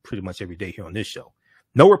this pretty much every day here on this show.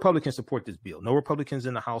 No Republicans support this bill. No Republicans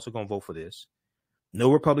in the House are going to vote for this.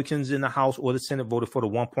 No Republicans in the House or the Senate voted for the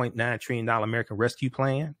 $1.9 trillion American Rescue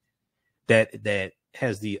Plan that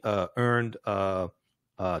has the earned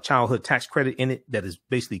childhood tax credit in it, that is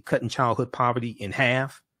basically cutting childhood poverty in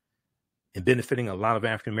half and benefiting a lot of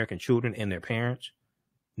African-American children and their parents.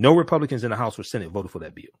 No Republicans in the House or Senate voted for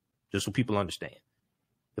that bill, just so people understand.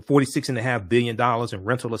 The $46.5 billion in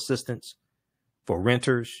rental assistance for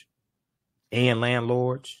renters and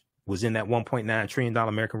landlords was in that $1.9 trillion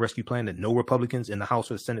American Rescue Plan that no Republicans in the House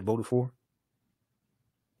or the Senate voted for.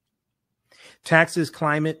 Taxes,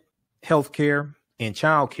 climate, health care, and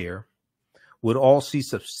child care would all see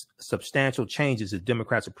substantial changes if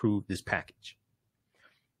Democrats approve this package.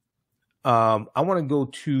 I want to go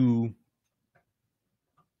to,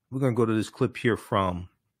 we're going to go to this clip here from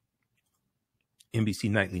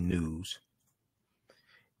NBC Nightly News.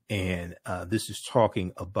 And this is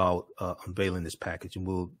talking about unveiling this package, and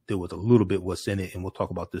we'll deal with a little bit what's in it, and we'll talk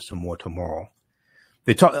about this some more tomorrow.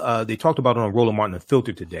 They talked about it on Roland Martin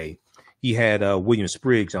Unfiltered today. He had William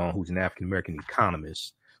Spriggs on, who's an African-American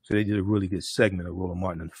economist. So they did a really good segment of Roland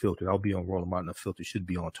Martin Unfiltered. I'll be on Roland Martin Unfiltered, should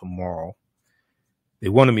be on tomorrow. They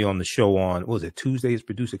wanted me on the show on, what was it, Tuesday? His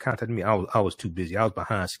producer contacted me. I was too busy. I was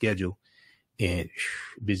behind schedule and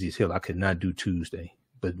busy as hell. I could not do Tuesday.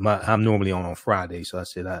 But I'm normally on Friday. So I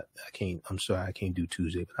said, I can't, I'm sorry, I can't do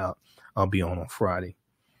Tuesday, but I'll be on Friday.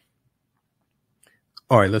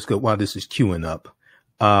 All right, let's go while this is queuing up.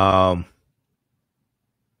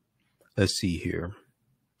 Let's see here.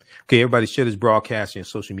 Okay, everybody share this broadcast on your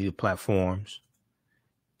social media platforms.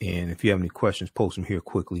 And if you have any questions, post them here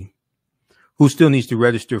quickly. Who still needs to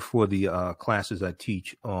register for the classes I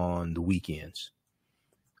teach on the weekends?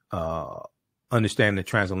 Understanding the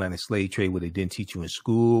transatlantic slave trade, what they didn't teach you in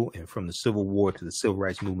school, and from the Civil War to the Civil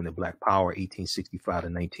Rights Movement and Black Power, 1865 to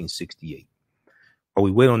 1968. While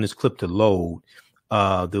we wait on this clip to load,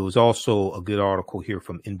 there was also a good article here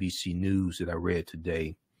from NBC News that I read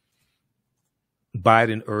today.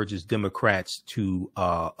 Biden urges Democrats to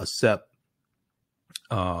accept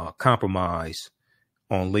compromise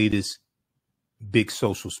on latest big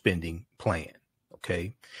social spending plan.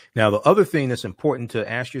 Okay. Now, the other thing that's important to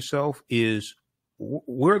ask yourself is,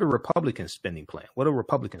 where are the Republicans' spending plan? What are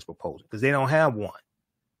Republicans proposing? Because they don't have one.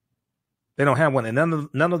 They don't have one, and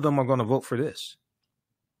none of them are going to vote for this.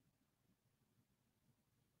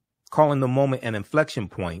 Calling the moment an inflection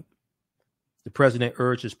point, the president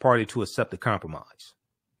urged his party to accept the compromise.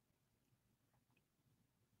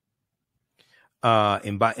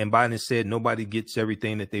 And Biden said nobody gets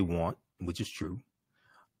everything that they want, which is true.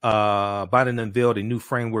 Biden unveiled a new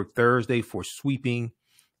framework Thursday for a sweeping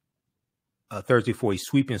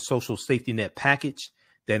social safety net package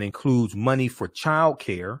that includes money for child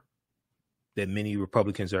care that many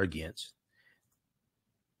Republicans are against,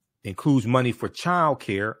 includes money for child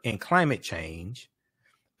care and climate change,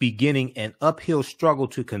 beginning an uphill struggle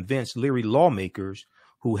to convince leery lawmakers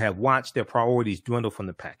who have watched their priorities dwindle from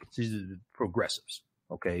the package. These are the progressives,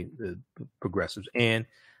 okay, the progressives. And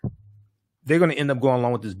they're going to end up going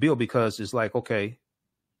along with this bill because it's like, okay,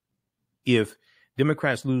 if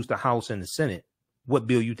Democrats lose the House and the Senate, what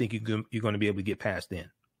bill you think you're going to be able to get passed then?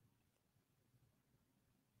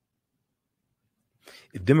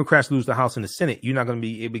 If Democrats lose the House and the Senate, you're not going to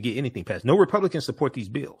be able to get anything passed. No Republicans support these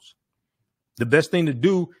bills. The best thing to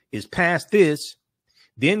do is pass this,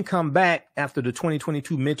 then come back after the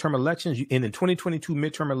 2022 midterm elections. In the 2022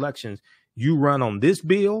 midterm elections, you run on this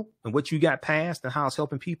bill and what you got passed and how it's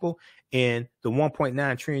helping people, and the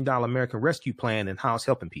 $1.9 trillion American Rescue Plan and how it's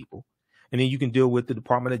helping people. And then you can deal with the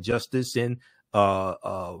Department of Justice and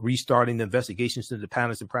restarting the investigations into the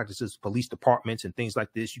patterns and practices of police departments and things like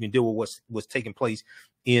this. You can deal with what's taking place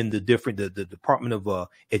in the Department of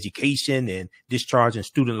Education and discharging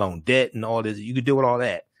student loan debt and all this. You can deal with all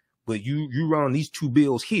that. But you run on these two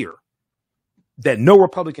bills here that no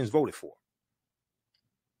Republicans voted for.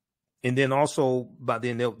 And then also by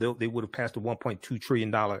then they would have passed a $1.2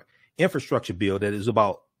 trillion infrastructure bill that is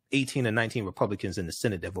about 18 or 19 Republicans in the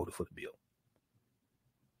Senate that voted for the bill.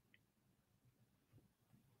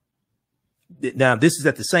 Now, this is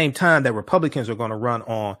at the same time that Republicans are going to run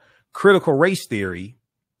on critical race theory,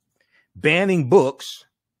 banning books.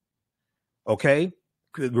 Okay.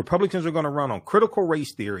 Republicans are going to run on critical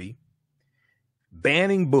race theory,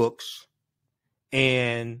 banning books,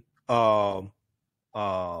 and voter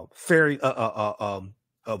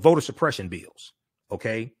suppression bills.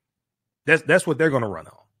 Okay. That's what they're going to run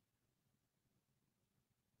on.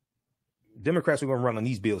 Democrats are going to run on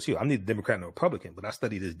these bills here. I'm neither Democrat nor Republican, but I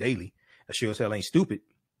study this daily. I sure as hell ain't stupid.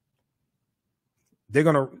 They're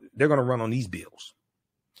gonna run on these bills.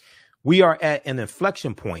 We are at an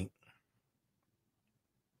inflection point.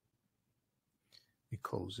 Let me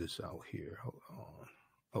close this out here. Hold on.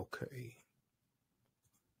 Okay.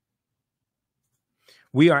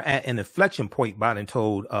 We are at an inflection point, Biden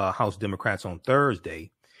told House Democrats on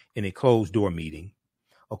Thursday in a closed door meeting,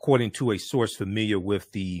 according to a source familiar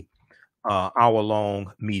with the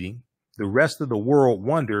hour-long meeting. The rest of the world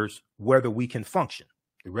wonders whether we can function.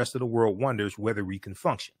 The rest of the world wonders whether we can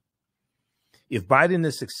function. If Biden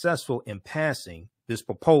is successful in passing this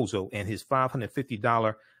proposal and his $550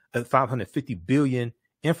 billion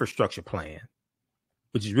infrastructure plan,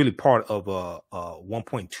 which is really part of a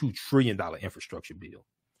 $1.2 trillion infrastructure bill,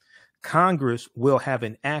 Congress will have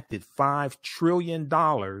enacted $5 trillion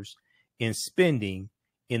in spending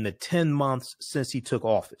in the 10 months since he took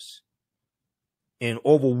office. And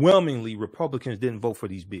overwhelmingly, Republicans didn't vote for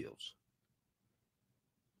these bills.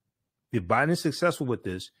 If Biden is successful with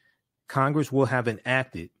this, Congress will have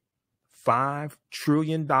enacted $5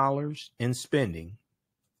 trillion in spending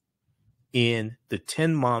in the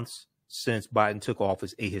 10 months since Biden took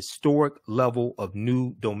office, a historic level of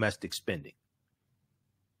new domestic spending.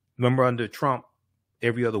 Remember, under Trump,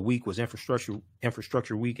 every other week was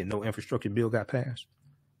infrastructure week, and no infrastructure bill got passed.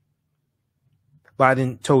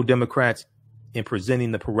 Biden told Democrats in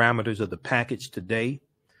presenting the parameters of the package today,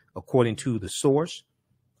 according to the source,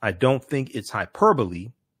 I don't think it's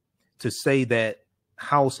hyperbole to say that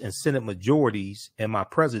House and Senate majorities and my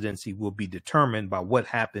presidency will be determined by what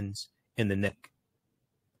happens in the next.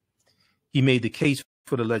 He made the case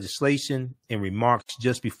for the legislation in remarks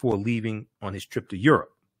just before leaving on his trip to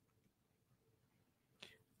Europe.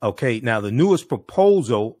 Okay, now the newest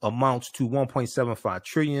proposal amounts to 1.75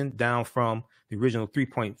 trillion, down from the original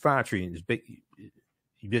 3.5 trillion.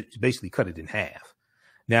 You basically cut it in half.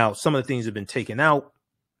 Now, some of the things have been taken out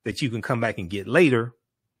that you can come back and get later.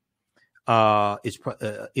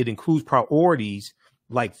 It includes priorities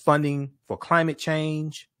like funding for climate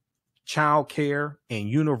change, child care, and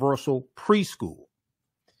universal preschool.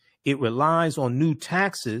 It relies on new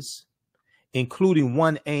taxes, including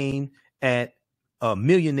one aimed at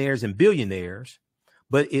millionaires and billionaires,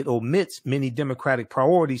 but it omits many Democratic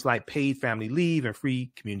priorities like paid family leave and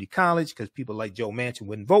free community college, because people like Joe Manchin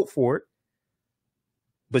wouldn't vote for it.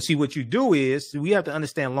 But see, what you do is, we have to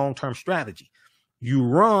understand long-term strategy. You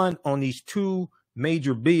run on these two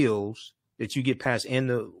major bills that you get passed in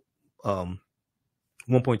the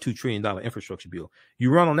 $1.2 trillion infrastructure bill.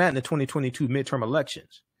 You run on that in the 2022 midterm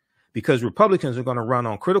elections, because Republicans are going to run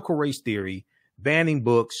on critical race theory, banning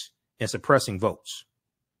books, and suppressing votes.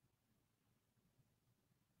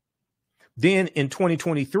 Then in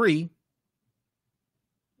 2023,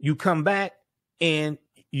 you come back and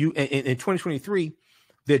in 2023,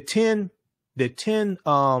 the 10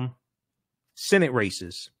 Senate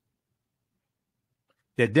races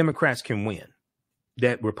that Democrats can win,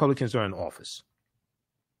 that Republicans are in office.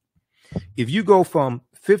 If you go from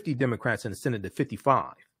 50 Democrats in the Senate to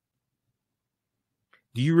 55,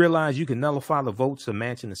 do you realize you can nullify the votes of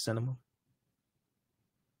Manchin and Sinema?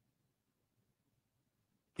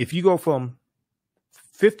 If you go from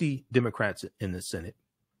 50 Democrats in the Senate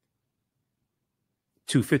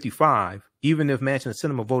to 55, even if Manchin and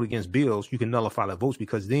Sinema vote against bills, you can nullify the votes,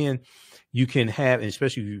 because then you can have, and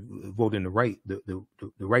especially if you vote in the right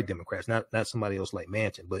Democrats, not somebody else like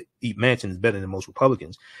Manchin, but Manchin is better than most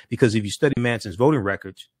Republicans, because if you study Manchin's voting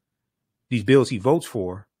records, these bills he votes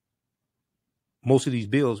for, most of these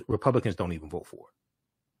bills, Republicans don't even vote for.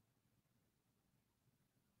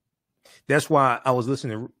 That's why I was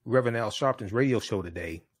listening to Reverend Al Sharpton's radio show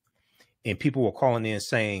today, and people were calling in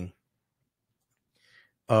saying,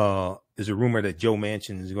 there's a rumor that Joe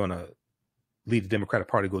Manchin is going to leave the Democratic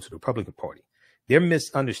Party, go to the Republican Party. They're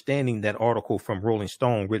misunderstanding that article from Rolling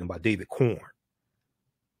Stone written by David Korn.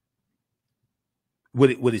 What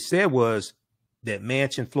it said was that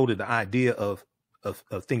Manchin floated the idea of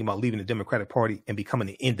thinking about leaving the Democratic Party and becoming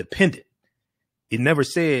an independent. It never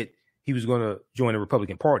said he was going to join the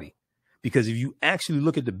Republican Party, because if you actually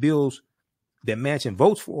look at the bills that Manchin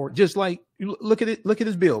votes for, just like you look at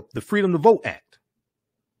his bill, the Freedom to Vote Act,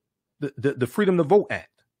 the Freedom to Vote Act,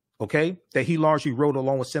 okay, that he largely wrote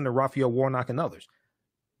along with Senator Raphael Warnock and others.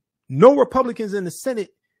 No Republicans in the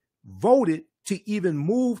Senate voted to even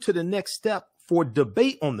move to the next step for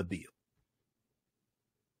debate on the bill.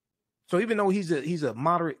 So even though he's a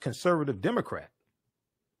moderate conservative Democrat,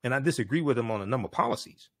 and I disagree with him on a number of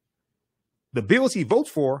policies, the bills he votes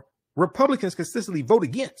for, Republicans consistently vote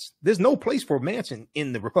against. There's no place for Manchin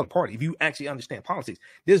in the Republican Party. If you actually understand politics,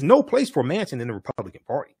 there's no place for Manchin in the Republican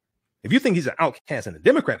Party. If you think he's an outcast in the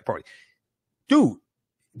Democratic Party, dude,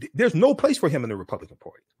 there's no place for him in the Republican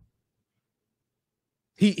Party.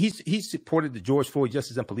 He supported the George Floyd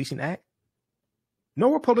Justice and Policing Act.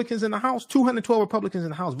 No Republicans in the House, 212 Republicans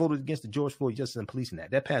in the House voted against the George Floyd Justice and Policing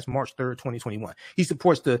Act. That passed March 3rd, 2021. He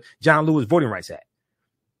supports the John Lewis Voting Rights Act.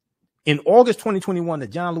 In August 2021, the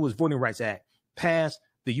John Lewis Voting Rights Act passed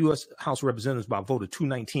the U.S. House of Representatives by a vote of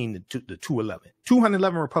 219 to 211.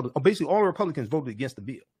 211 Republicans, basically all Republicans voted against the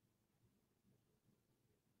bill.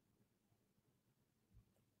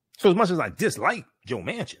 So as much as I dislike Joe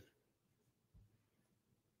Manchin,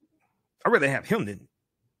 I'd rather have him than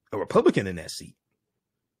a Republican in that seat.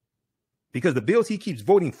 Because the bills he keeps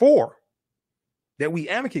voting for, that we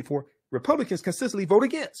advocate for, Republicans consistently vote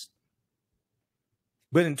against.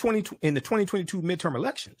 But in the 2022 midterm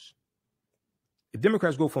elections, if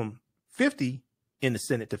Democrats go from 50 in the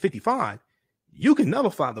Senate to 55, you can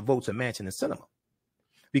nullify the votes of Manchin and Sinema,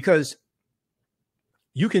 because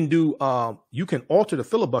you can alter the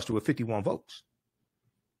filibuster with 51 votes.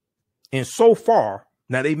 And so far,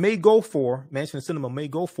 now they may go for, Manchin and Sinema may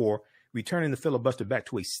go for returning the filibuster back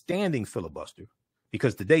to a standing filibuster,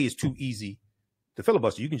 because today is too easy to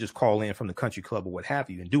filibuster. You can just call in from the country club or what have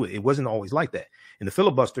you and do it. It wasn't always like that. And the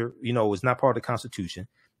filibuster, was not part of the Constitution,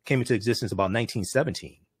 came into existence about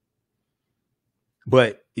 1917.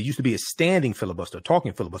 But it used to be a standing filibuster, a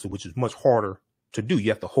talking filibuster, which is much harder to do. You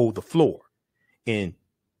have to hold the floor and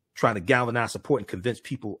try to galvanize support and convince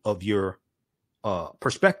people of your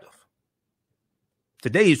perspective.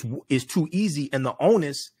 Today is too easy, and the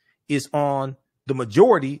onus is on the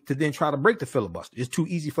majority to then try to break the filibuster. It's too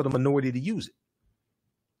easy for the minority to use it.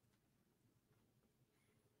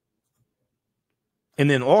 And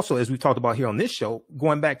then also, as we talked about here on this show,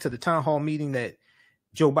 going back to the town hall meeting that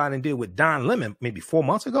Joe Biden did with Don Lemon maybe 4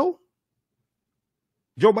 months ago,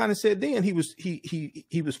 Joe Biden said then he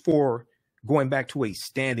was for going back to a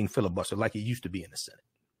standing filibuster like it used to be in the Senate.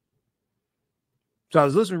 So I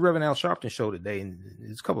was listening to Reverend Al Sharpton's show today, and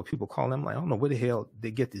there's a couple of people calling them like, I don't know where the hell they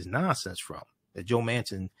get this nonsense from, that Joe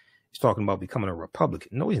Manchin is talking about becoming a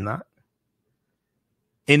Republican. No, he's not.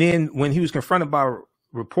 And then when he was confronted by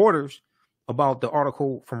reporters about the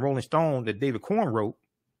article from Rolling Stone that David Corn wrote,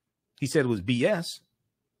 he said it was BS.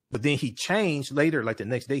 But then he changed later, like the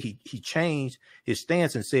next day, he changed his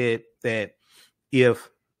stance and said that if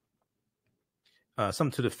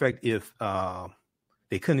something to the effect, if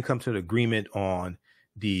they couldn't come to an agreement on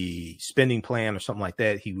the spending plan or something like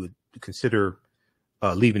that, he would consider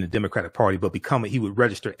leaving the Democratic Party, but he would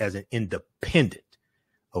register as an independent.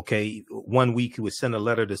 Okay. 1 week he would send a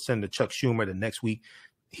letter to Senator Chuck Schumer. The next week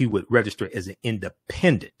he would register as an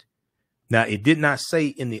independent. Now, it did not say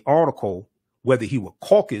in the article whether he would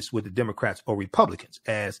caucus with the Democrats or Republicans,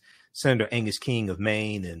 as Senator Angus King of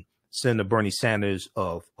Maine and Senator Bernie Sanders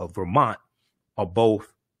of Vermont are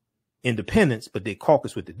both independents, but they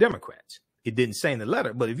caucus with the Democrats. It didn't say in the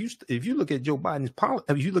letter, but if you look at Joe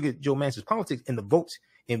Manchin's politics and the votes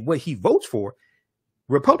and what he votes for,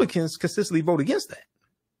 Republicans consistently vote against that.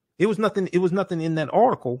 It was nothing in that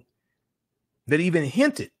article that even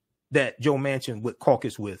hinted that Joe Manchin would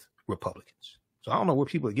caucus with Republicans. So I don't know where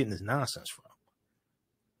people are getting this nonsense from.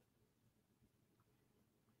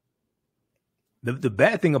 The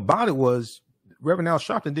bad thing about it was Reverend Al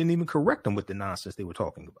Sharpton didn't even correct them with the nonsense they were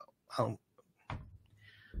talking about. I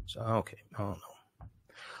don't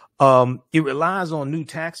know. It relies on new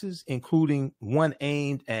taxes, including one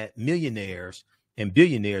aimed at millionaires and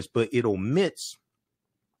billionaires, but it omits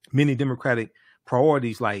many Democratic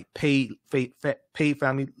priorities like paid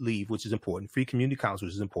family leave, which is important, free community college,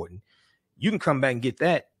 which is important. You can come back and get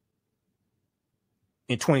that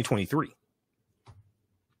in 2023.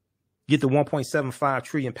 Get the 1.75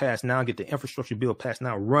 trillion passed now, get the infrastructure bill passed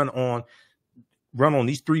now, run on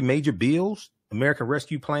these three major bills, American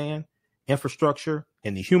Rescue Plan, infrastructure,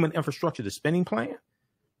 and the human infrastructure, the spending plan.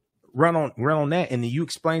 Run on that, and then you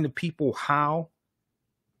explain to people how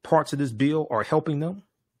parts of this bill are helping them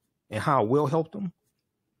and how it will help them.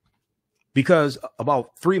 Because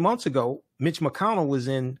about 3 months ago, Mitch McConnell was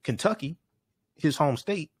in Kentucky, his home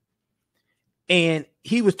state, and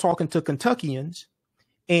he was talking to Kentuckians,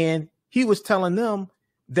 and he was telling them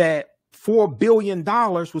that $4 billion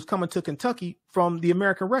was coming to Kentucky from the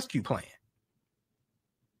American Rescue Plan,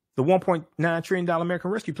 the $1.9 trillion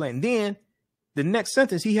American Rescue Plan. Then the next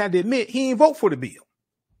sentence, he had to admit he didn't vote for the bill,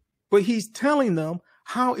 but he's telling them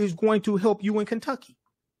how it's going to help you in Kentucky.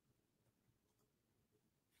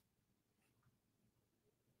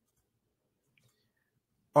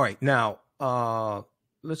 All right, now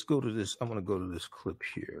let's go to this. I'm going to go to this clip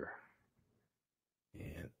here,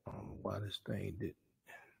 and I don't know why this thing did.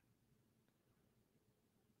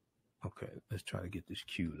 Okay, let's try to get this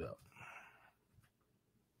queued up.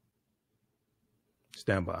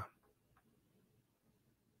 Stand by.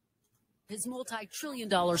 His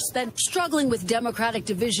multi-trillion-dollar spend, struggling with Democratic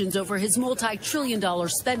divisions over his multi-trillion-dollar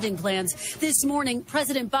spending plans. This morning,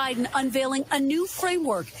 President Biden unveiling a new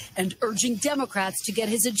framework and urging Democrats to get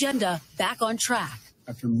his agenda back on track.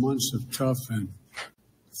 After months of tough and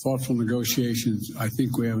thoughtful negotiations, I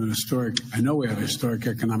know we have a historic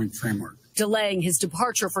economic framework. Delaying his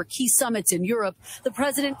departure for key summits in Europe, the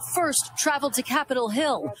president first traveled to Capitol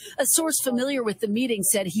Hill. A source familiar with the meeting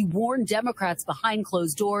said he warned Democrats behind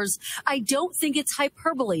closed doors, "I don't think it's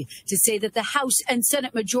hyperbole to say that the House and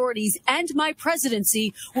Senate majorities and my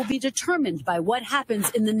presidency will be determined by what happens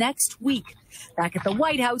in the next week." Back at the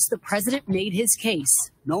White House, the president made his case.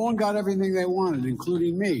 No one got everything they wanted,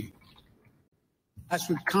 including me. That's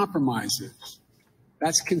what compromise is.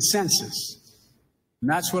 That's consensus. And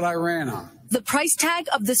that's what I ran on. The price tag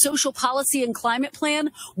of the social policy and climate plan,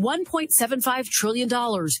 $1.75 trillion.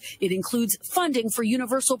 It includes funding for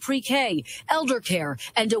universal pre-K, elder care,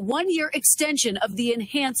 and a one-year extension of the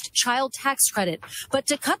enhanced child tax credit. But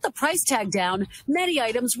to cut the price tag down, many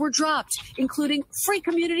items were dropped, including free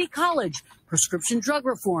community college, prescription drug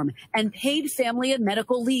reform, and paid family and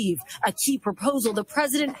medical leave, a key proposal the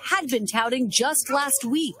president had been touting just last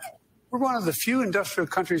week. We're one of the few industrial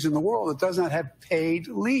countries in the world that does not have paid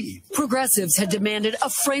leave. Progressives had demanded a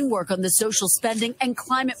framework on the social spending and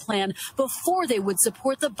climate plan before they would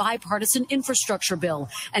support the bipartisan infrastructure bill.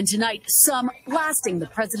 And tonight, some blasting the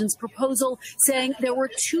president's proposal, saying there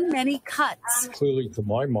were too many cuts. Clearly, to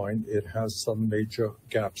my mind, it has some major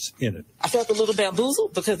gaps in it. I felt a little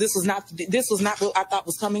bamboozled because this was not what I thought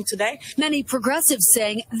was coming today. Many progressives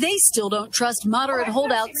saying they still don't trust moderate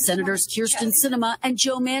holdouts Senators Kyrsten Sinema and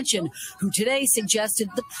Joe Manchin, who today suggested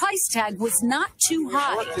the price tag was not too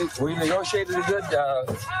high. We negotiated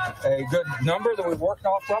a good number that we worked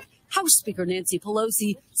off of. House Speaker Nancy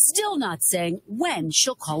Pelosi still not saying when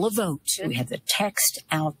she'll call a vote. We have the text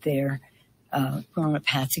out there. We're on a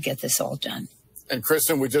path to get this all done. And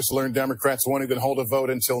Kristen, we just learned Democrats won't even hold a vote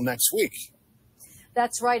until next week.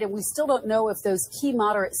 That's right, and we still don't know if those key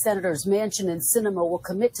moderate senators, Manchin and Sinema, will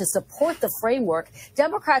commit to support the framework.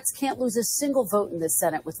 Democrats can't lose a single vote in the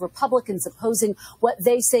Senate, with Republicans opposing what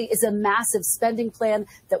they say is a massive spending plan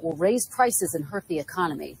that will raise prices and hurt the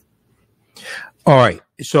economy. All right,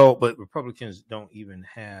 so but Republicans don't even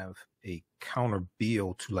have a counter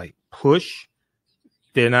bill to like push.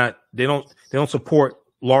 They don't support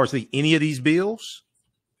largely any of these bills,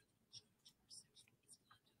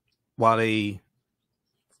 while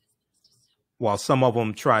some of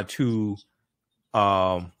them try to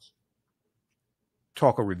talk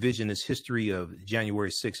a revisionist history of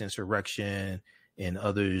January 6th insurrection, and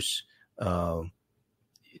others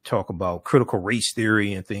talk about critical race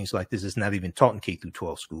theory and things like this. It's not even taught in K through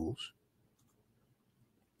 12 schools.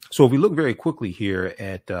 So if we look very quickly here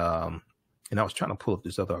at, and I was trying to pull up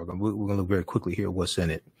this other argument. We're going to look very quickly here at what's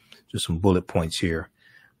in it. Just some bullet points here.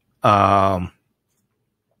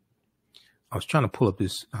 I was trying to pull up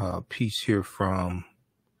this piece here from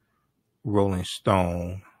Rolling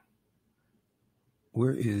Stone.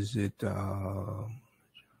 Where is it? It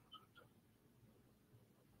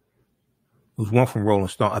was one from Rolling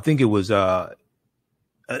Stone. I think it was it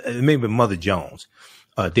may have been Mother Jones.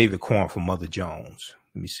 David Corn from Mother Jones.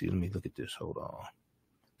 Let me see. Let me look at this. Hold on.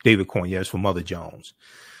 David Corn, yes, from Mother Jones.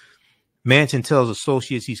 Manchin tells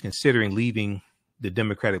associates he's considering leaving the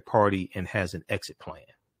Democratic Party and has an exit plan.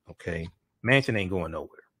 Okay. Manchin ain't going nowhere.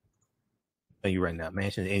 I'll tell you right now,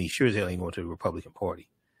 Manchin, and he sure as hell ain't going to the Republican Party.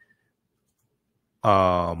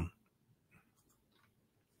 So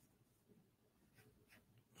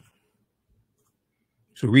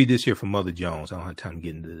read this here from Mother Jones. I don't have time to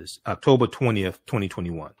get into this. October 20th,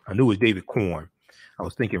 2021. I knew it was David Corn. I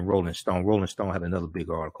was thinking Rolling Stone. Rolling Stone had another big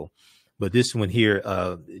article. But this one here,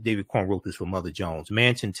 David Corn wrote this for Mother Jones.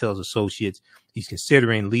 Manchin tells associates he's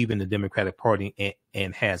considering leaving the Democratic Party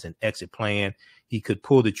and has an exit plan. He could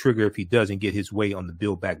pull the trigger if he doesn't get his way on the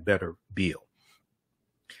Build Back Better bill.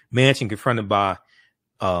 Manchin, confronted by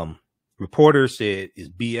reporters, said it's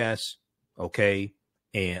BS. Okay.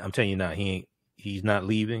 And I'm telling you now, he's not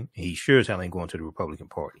leaving. He sure as hell ain't going to the Republican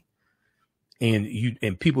Party.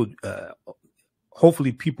 And people,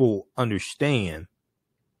 hopefully people understand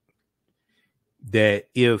that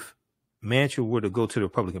if Manchin were to go to the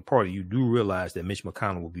Republican Party, you do realize that Mitch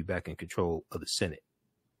McConnell will be back in control of the Senate,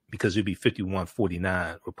 because it'd be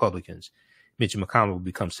 51-49 Republicans. Mitch McConnell will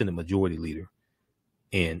become Senate Majority Leader,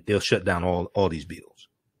 and they'll shut down all these bills.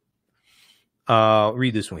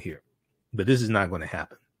 Read this one here. But this is not going to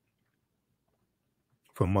happen.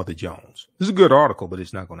 From Mother Jones. This is a good article, but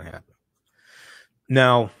it's not going to happen.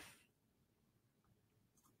 Now,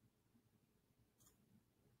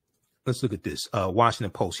 let's look at this.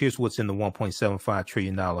 Washington Post. Here's what's in the $1.75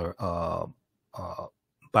 trillion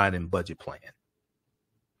Biden budget plan.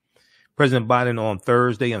 President Biden on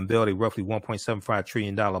Thursday unveiled a roughly $1.75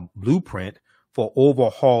 trillion blueprint for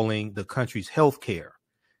overhauling the country's health care,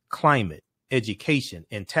 climate, education,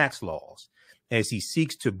 and tax laws as he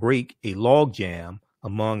seeks to break a logjam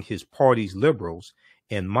among his party's liberals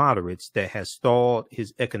and moderates that has stalled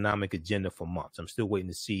his economic agenda for months. I'm still waiting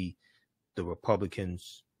to see the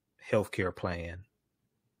Republicans' health care plan,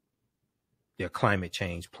 their climate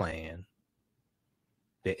change plan,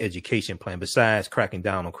 their education plan, besides cracking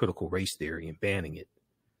down on critical race theory and banning it.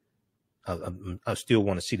 I still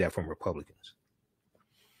want to see that from Republicans.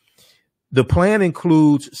 The plan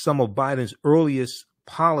includes some of Biden's earliest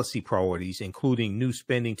policy priorities, including new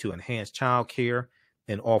spending to enhance child care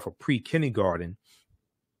and offer pre-kindergarten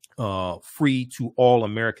free to all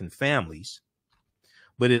American families.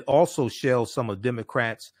 But it also shelves some of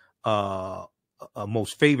Democrats'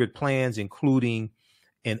 most favored plans, including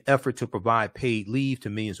an effort to provide paid leave to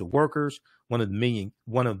millions of workers, one of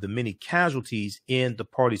the many casualties in the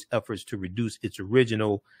party's efforts to reduce its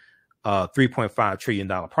original $3.5 trillion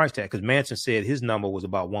price tag, because Manchin said his number was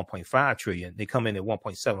about 1.5 trillion. They come in at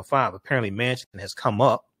 1.75. Apparently Manchin has come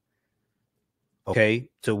up, okay,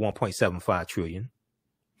 to 1.75 trillion.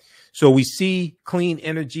 So we see clean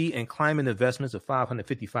energy and climate investments of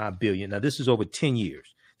 $555 billion. Now this is over 10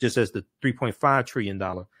 years, just as the $3.5 trillion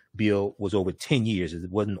bill was over 10 years. It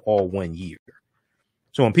wasn't all 1 year.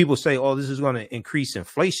 So when people say, oh, this is going to increase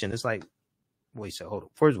inflation, it's like, wait a second, hold on.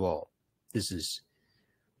 First of all, this is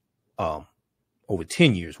over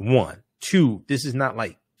 10 years. 1, 2, this is not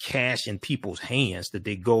like cash in people's hands that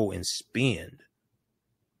they go and spend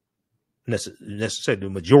necessarily the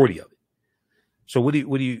majority of it. So what do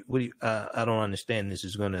you I don't understand. This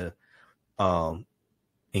is going to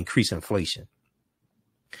increase inflation.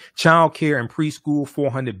 Child care and preschool,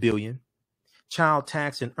 $400 billion. Child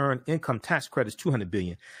tax and earned income tax credits, $200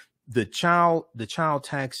 billion. The child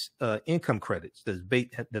tax income credits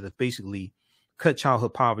that have basically cut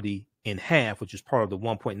childhood poverty in half, which is part of the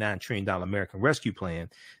 $1.9 trillion American Rescue Plan.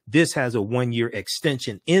 This has a 1-year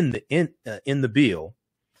extension in the bill,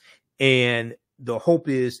 and the hope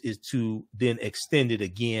is to then extend it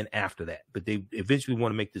again after that. But they eventually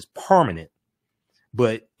want to make this permanent.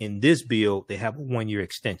 But in this bill, they have a 1-year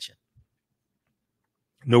extension.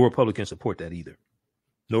 No Republicans support that either.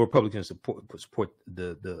 No Republicans support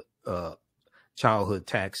the childhood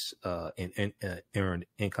tax and earned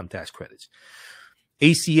income tax credits.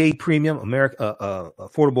 ACA premium,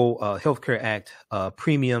 Affordable Health Care Act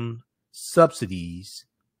premium subsidies,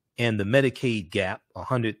 and the Medicaid gap,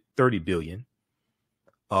 $130 billion.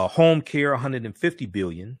 Home care, $150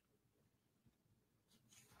 billion.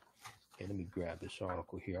 Okay, let me grab this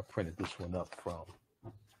article here. I printed this one up from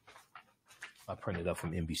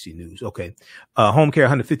NBC News. Okay. Home care,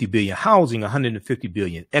 $150 billion. Housing, $150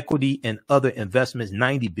 billion. Equity and other investments,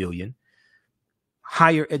 $90 billion.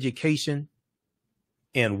 Higher education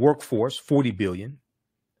and workforce, $40 billion.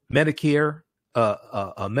 Medicare,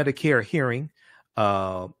 Medicare hearing,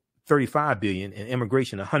 $35 billion, and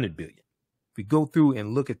immigration, $100 billion. If we go through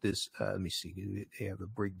and look at this, let me see. They have a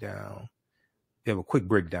breakdown. They have a quick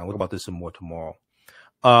breakdown. We'll talk about this some more tomorrow.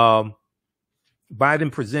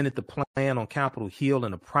 Biden presented the plan on Capitol Hill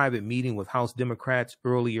in a private meeting with House Democrats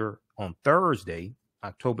earlier on Thursday,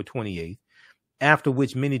 October 28th, after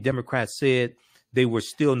which many Democrats said they were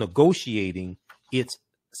still negotiating its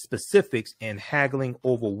specifics and haggling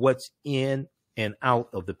over what's in and out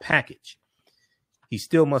of the package. He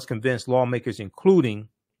still must convince lawmakers, including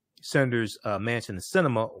Senators Manchin and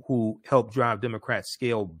Sinema, who helped drive Democrats to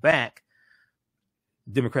scale back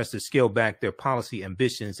their policy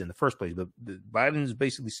ambitions in the first place. But Biden is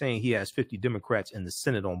basically saying he has 50 Democrats in the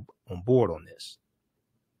Senate on board on this.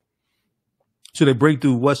 So they break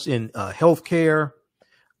through what's in health care,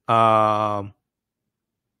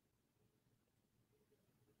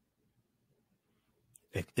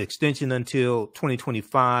 extension until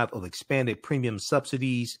 2025 of expanded premium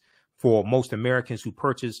subsidies for most Americans who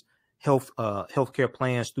purchase health care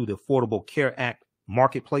plans through the Affordable Care Act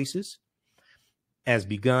marketplaces, as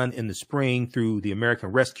begun in the spring through the American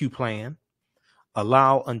Rescue Plan.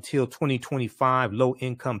 Allow until 2025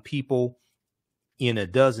 low-income people in a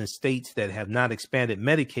dozen states that have not expanded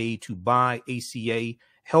Medicaid to buy ACA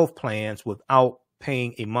health plans without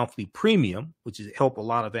paying a monthly premium, which is help a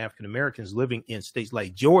lot of African Americans living in states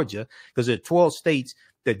like Georgia, because there are 12 states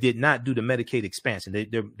that did not do the Medicaid expansion.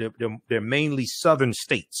 They're mainly southern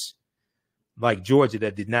states like Georgia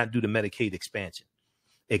that did not do the Medicaid expansion.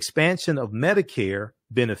 Expansion of Medicare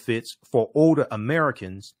benefits for older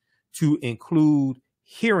Americans to include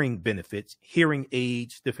hearing benefits, hearing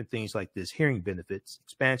aids, different things like this, hearing benefits.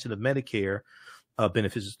 Expansion of Medicare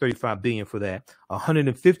benefits is $35 billion for that.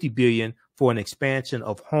 $150 billion for an expansion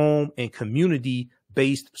of home and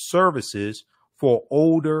community-based services for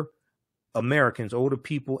older Americans, older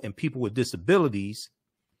people, and people with disabilities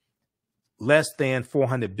less than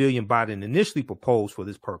 $400 billion Biden initially proposed for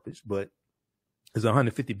this purpose, but is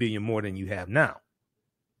 $150 billion more than you have now.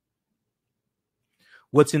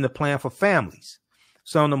 What's in the plan for families?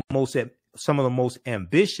 Some of the most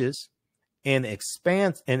ambitious and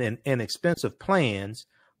expensive plans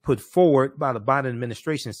put forward by the Biden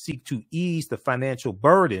administration seek to ease the financial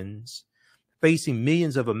burdens facing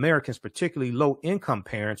millions of Americans, particularly low-income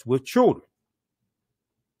parents with children.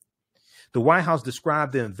 The White House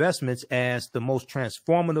described the investments as the most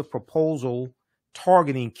transformative proposal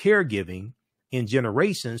targeting caregiving in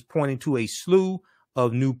generations, pointing to a slew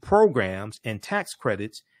of new programs and tax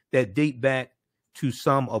credits that date back to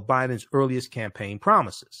some of Biden's earliest campaign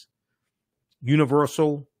promises.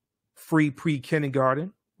 Universal free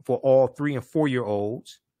pre-kindergarten for all 3- and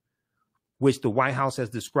 4-year-olds, which the White House has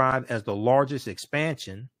described as the largest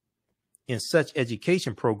expansion in such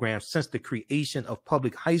education programs since the creation of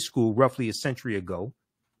public high school roughly a century ago.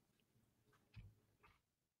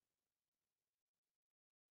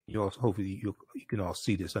 Hopefully you can all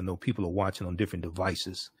see this. I know people are watching on different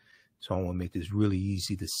devices, so I want to make this really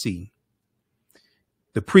easy to see.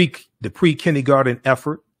 The pre-kindergarten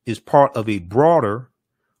effort is part of a broader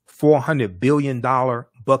 $400 billion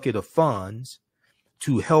bucket of funds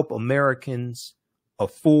to help Americans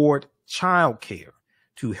afford childcare,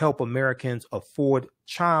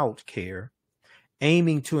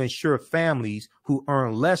 aiming to ensure families who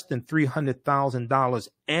earn less than $300,000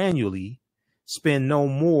 annually spend no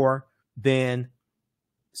more than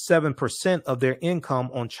 7% of their income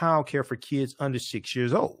on childcare for kids under 6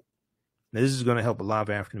 years old. Now, this is going to help a lot of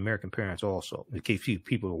African-American parents also, in case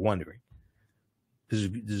people are wondering. This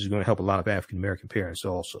is going to help a lot of African-American parents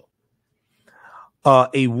also.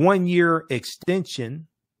 A 1-year extension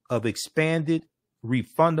of expanded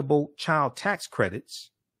refundable child tax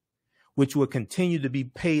credits, which will continue to be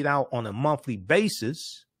paid out on a monthly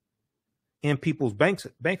basis in people's bank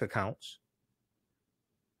accounts,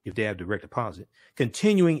 if they have direct deposit,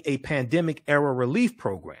 continuing a pandemic era relief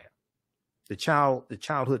program, the child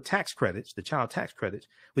tax credits,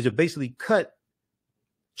 which have basically cut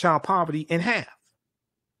child poverty in half.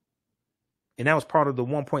 And that was part of the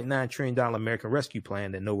 $1.9 trillion American Rescue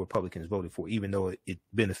Plan that no Republicans voted for, even though it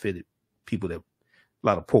benefited a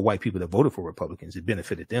lot of poor white people that voted for Republicans. It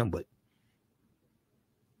benefited them, but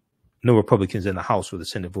no Republicans in the House or the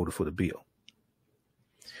Senate voted for the bill.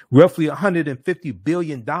 Roughly $150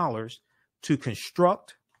 billion to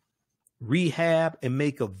construct, rehab, and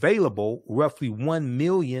make available roughly 1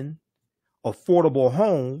 million affordable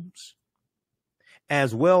homes,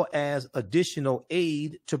 as well as additional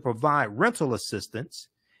aid to provide rental assistance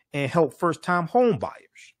and help first-time home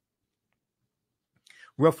buyers.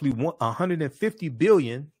 Roughly $150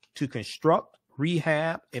 billion to construct,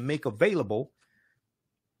 rehab, and make available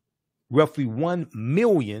roughly 1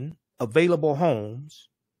 million available homes,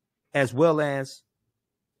 as well as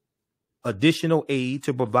additional aid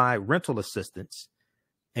to provide rental assistance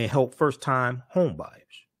and help first-time home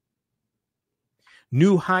buyers.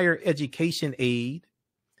 New higher education aid,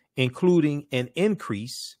 including an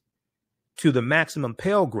increase to the maximum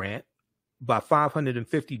Pell Grant by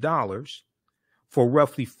 $550 for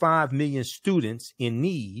roughly 5 million students in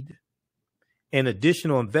need, and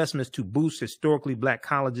additional investments to boost historically Black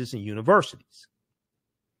colleges and universities.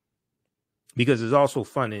 Because there's also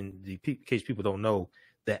funding, in case people don't know,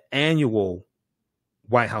 the annual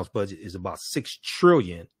White House budget is about $6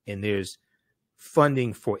 trillion, and there's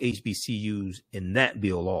funding for HBCUs in that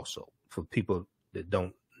bill also, for people that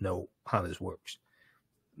don't know how this works.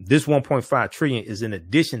 This $1.5 trillion is in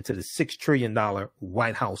addition to the $6 trillion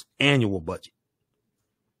White House annual budget.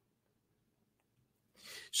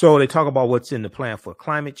 So they talk about what's in the plan for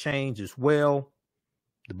climate change as well.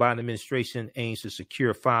 The Biden administration aims to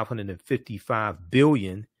secure $555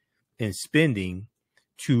 billion in spending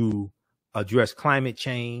to address climate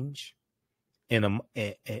change, and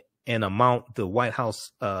an amount the White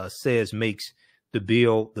House says makes the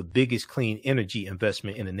bill the biggest clean energy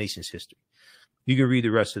investment in the nation's history. You can read the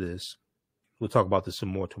rest of this. We'll talk about this some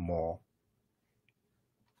more tomorrow.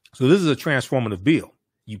 So this is a transformative bill.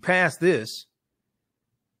 You pass this,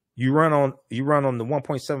 you run on the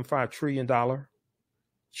 $1.75 trillion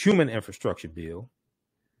human infrastructure bill,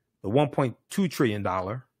 the $1.2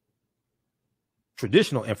 trillion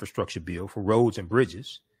traditional infrastructure bill for roads and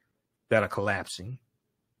bridges that are collapsing,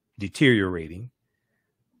 deteriorating,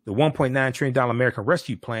 the $1.9 trillion American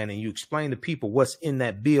Rescue Plan, and you explain to people what's in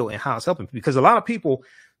that bill and how it's helping. Because a lot of people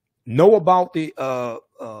know about the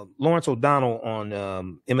Lawrence O'Donnell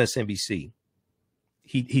on MSNBC.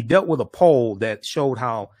 He dealt with a poll that showed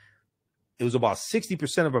how it was about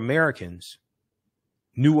 60% of Americans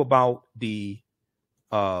knew about the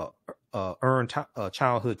earned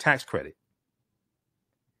childhood tax credit.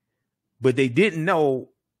 But they didn't know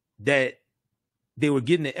that they were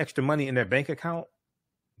getting the extra money in their bank account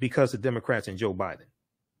because of Democrats and Joe Biden.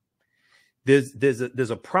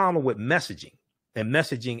 There's a problem with messaging, and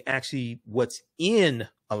messaging actually what's in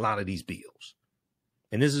a lot of these bills.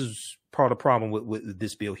 And this is part of the problem with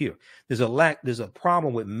this bill here. There's a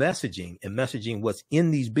problem with messaging and messaging what's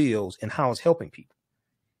in these bills and how it's helping people.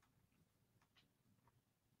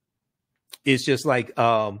 It's just like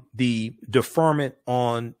the deferment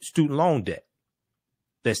on student loan debt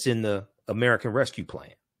that's in the American Rescue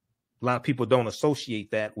Plan. A lot of people don't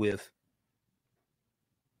associate that with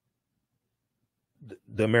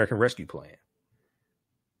the American Rescue Plan.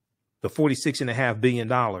 The $46.5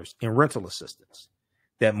 billion in rental assistance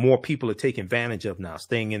that more people are taking advantage of now,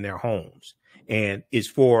 staying in their homes. And it's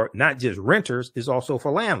for not just renters, it's also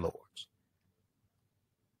for landlords.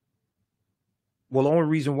 Well, the only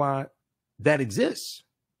reason why that exists,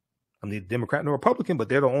 I'm neither Democrat nor Republican, but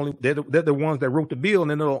they're the ones that wrote the bill,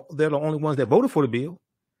 and they're the only ones that voted for the bill.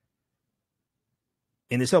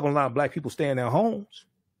 And it's helping a lot of black people stay in their homes.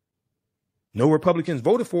 No Republicans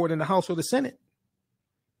voted for it in the House or the Senate.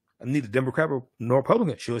 I'm neither Democrat nor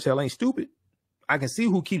Republican. Sure as hell ain't stupid. I can see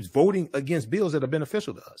who keeps voting against bills that are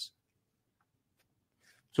beneficial to us.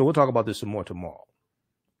 So we'll talk about this some more tomorrow.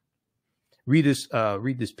 Read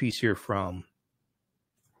this piece here from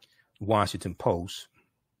Washington Post.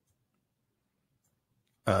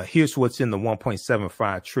 Here's what's in the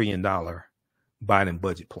 $1.75 trillion Biden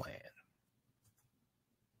budget plan.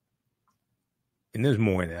 And there's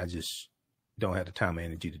more in it. I just don't have the time or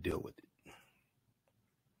energy to deal with it.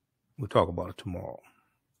 We'll talk about it tomorrow.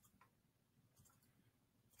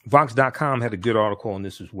 Vox.com had a good article on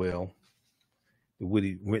this as well. It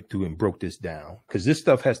really went through and broke this down, because this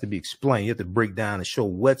stuff has to be explained. You have to break down and show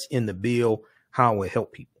what's in the bill, how it will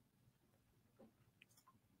help people.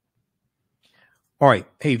 All right.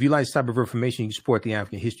 Hey, if you like this type of information, you can support the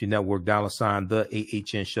African History Network, $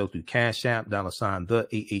 the AHN Show through Cash App, $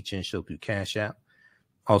 the AHN Show through Cash App.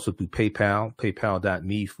 Also through PayPal,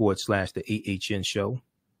 paypal.me/the AHN Show,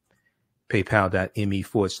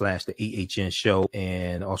 paypal.me/the AHN Show,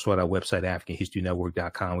 and also at our website,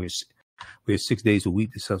 AfricanHistoryNetwork.com. We're 6 days a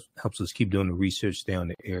week. This helps us keep doing the research, stay on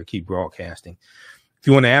the air, keep broadcasting. If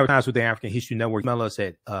you want to advertise with the African History Network, email us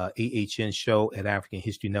at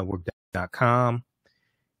AHNShow@AfricanHistoryNetwork.com,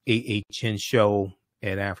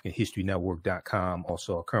 AHNShow@AfricanHistoryNetwork.com.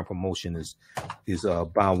 Also, our current promotion is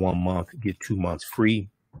buy 1 month, get 2 months free.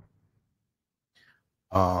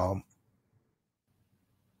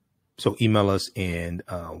 So email us and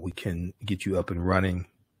we can get you up and running.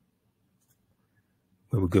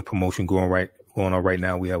 We have a good promotion going on right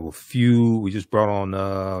now. We have a few. We just brought on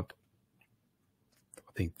I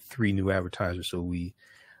think 3 new advertisers, so we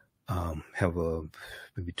have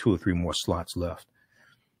maybe 2 or 3 more slots left.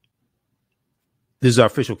 This is our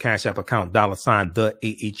official Cash App account, $ the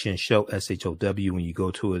AHN Show, SHOW. When you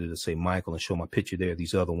go to it, it'll say Michael and show my picture there.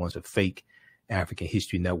 These other ones are fake African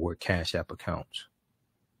History Network Cash App accounts.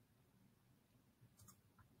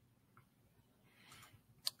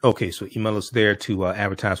 Okay, so email us there to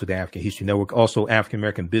advertise with the African History Network. Also, African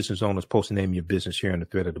American business owners, post the name of your business here in the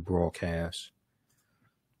thread of the broadcast.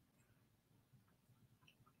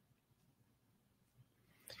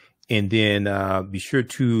 And then be sure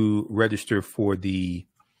to register for the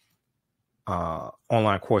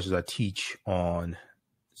online courses I teach on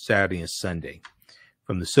Saturday and Sunday.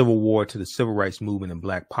 From the Civil War to the Civil Rights Movement and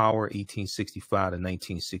Black Power, 1865 to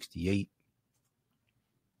 1968.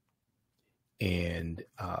 And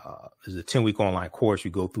there's a 10-week online course.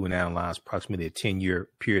 You go through and analyze approximately a 10-year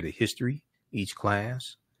period of history, each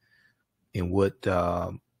class. And what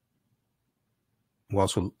we'll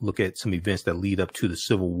also look at some events that lead up to the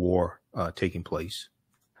Civil War taking place.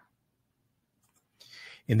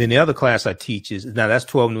 And then the other class I teach is, now that's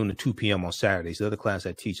 12 noon to 2 p.m. on Saturdays. The other class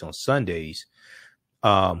I teach on Sundays,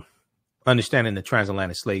 understanding the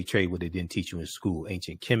transatlantic slave trade, what they didn't teach you in school,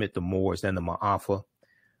 ancient Kemet, the Moors, and the Ma'afa.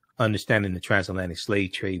 Understanding the transatlantic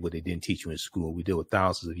slave trade, what they didn't teach you in school. We deal with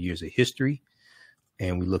thousands of years of history,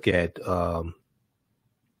 and we look at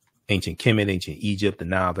ancient Kemet, ancient Egypt, the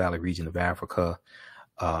Nile Valley region of Africa.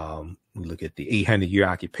 We look at the 800-year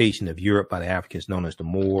occupation of Europe by the Africans known as the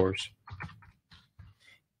Moors.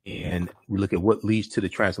 And we look at what leads to the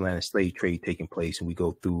transatlantic slave trade taking place, and we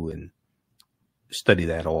go through and study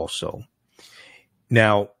that also.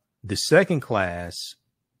 Now, the second class,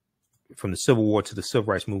 from the Civil War to the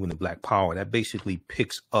Civil Rights Movement and Black Power, that basically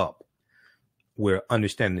picks up where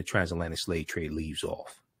understanding the transatlantic slave trade leaves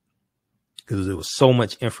off. Because there was so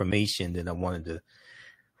much information that I wanted to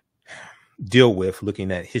deal with,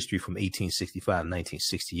 looking at history from 1865 to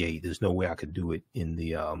 1968. There's no way I could do it in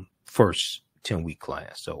the first 10-week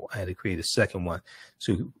class. So I had to create a second one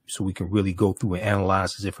so we can really go through and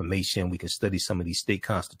analyze this information. We can study some of these state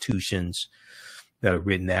constitutions that are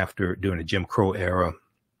written during the Jim Crow era.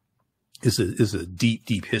 It's a deep,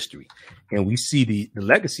 deep history. And we see the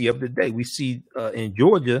legacy of the day. We see in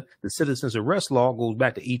Georgia, the citizens arrest law goes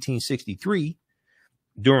back to 1863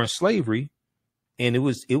 during slavery. And it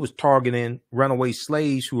was targeting runaway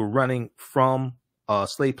slaves who were running from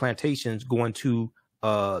slave plantations going to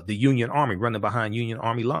the Union Army, running behind Union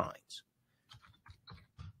Army lines.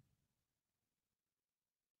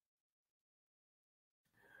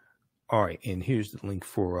 All right, and here's the link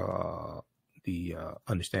for the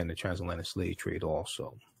Understanding the Transatlantic Slave Trade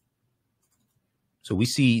also. So we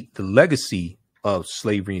see the legacy of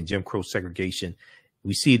slavery and Jim Crow segregation.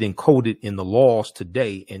 We see it encoded in the laws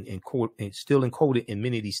today and still encoded in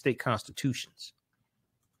many of these state constitutions.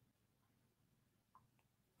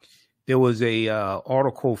 There was a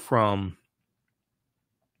article from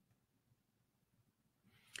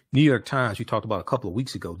New York Times we talked about a couple of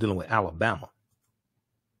weeks ago dealing with Alabama.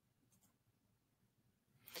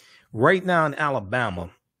 Right now in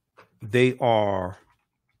Alabama, they are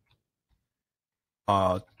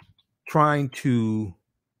trying to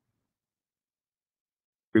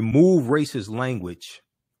remove racist language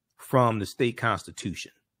from the state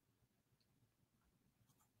constitution.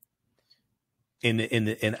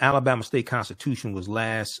 In Alabama state constitution was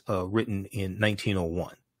last written in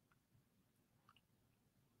 1901.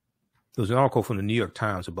 There was an article from the New York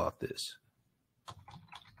Times about this.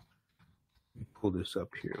 Pull this up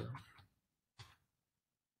here.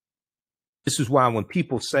 This is why when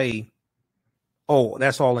people say, oh,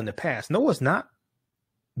 that's all in the past. No, it's not.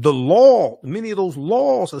 The law, many of those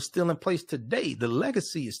laws are still in place today. The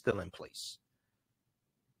legacy is still in place.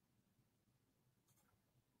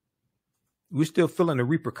 We're still feeling the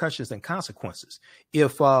repercussions and consequences.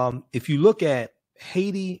 If you look at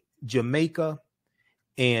Haiti, Jamaica,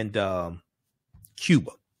 and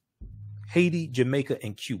Cuba, Haiti, Jamaica,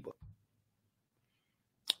 and Cuba,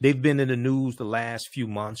 they've been in the news the last few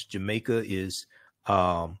months. Jamaica is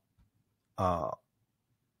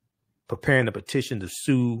preparing a petition to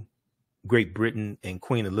sue Great Britain and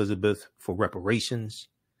Queen Elizabeth for reparations.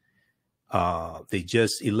 They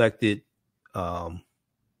just elected. So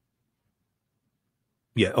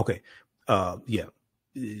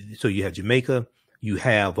you have Jamaica, you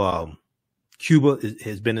have Cuba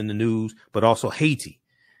has been in the news, but also Haiti,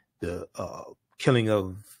 the killing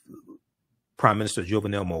of Prime Minister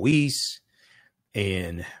Jovenel Moise,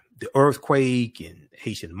 and the earthquake and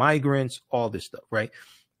Haitian migrants, all this stuff, right?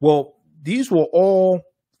 Well, these were all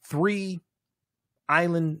three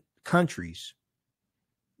island countries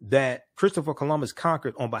that Christopher Columbus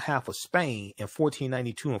conquered on behalf of Spain in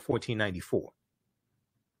 1492 and 1494.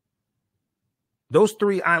 Those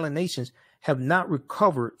three island nations have not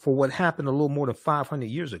recovered for what happened a little more than 500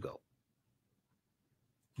 years ago.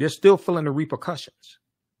 They're still feeling the repercussions.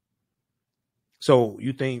 So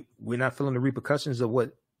you think we're not feeling the repercussions of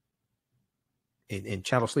what in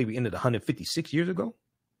chattel slavery ended 156 years ago?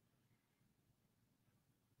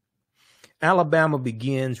 Alabama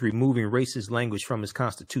begins removing racist language from its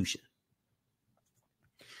constitution.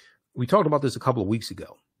 We talked about this a couple of weeks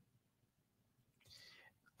ago.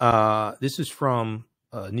 This is from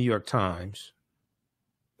New York Times,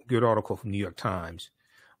 good article from New York Times,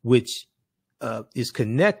 which is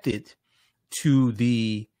connected to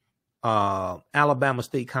the Alabama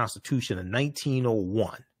state constitution in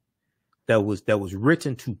 1901 that was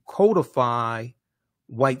written to codify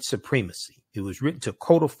white supremacy. It was written to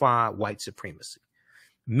codify white supremacy.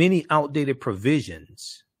 Many outdated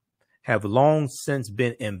provisions have long since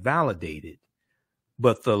been invalidated,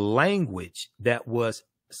 but the language that was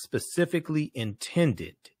specifically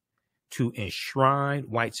intended to enshrine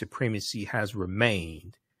white supremacy has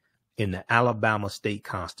remained in the Alabama state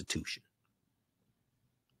constitution.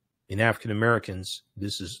 And African Americans,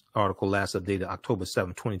 this is article last updated October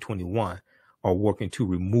 7, 2021, are working to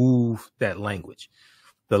remove that language.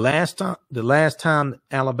 The last time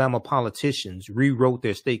Alabama politicians rewrote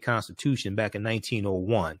their state constitution back in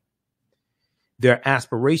 1901, their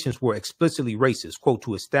aspirations were explicitly racist, quote,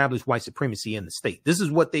 to establish white supremacy in the state. This is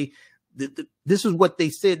what they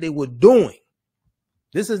said they were doing.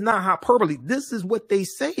 This is not hyperbole. This is what they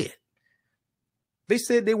said. They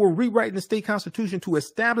said they were rewriting the state constitution to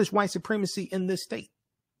establish white supremacy in this state.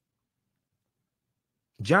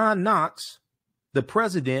 John Knox, the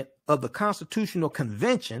president of the Constitutional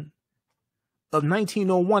Convention of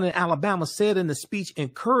 1901 in Alabama, said in a speech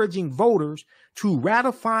encouraging voters to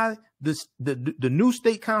ratify the new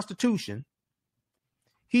state constitution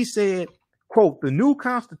He said, quote, the new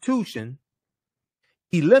Constitution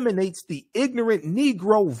eliminates the ignorant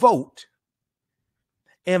Negro vote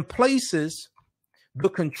and places the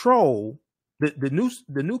control,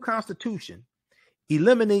 the new Constitution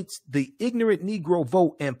eliminates the ignorant Negro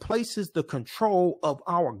vote and places the control of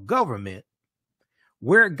our government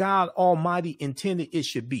where God Almighty intended it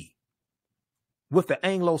should be, with the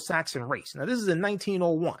Anglo-Saxon race. Now, this is in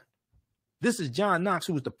 1901. This is John Knox,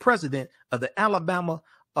 who was the president of the Alabama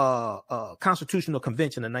Constitutional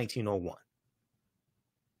Convention in 1901.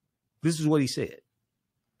 This is what he said.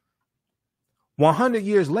 100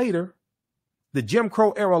 years later, the Jim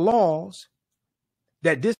Crow era laws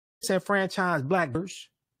that disenfranchised blackers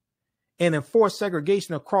and enforced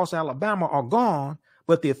segregation across Alabama are gone,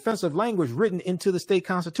 but the offensive language written into the state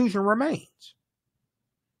constitution remains.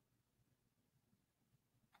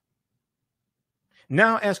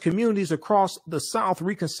 Now, as communities across the South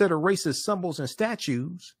reconsider racist symbols and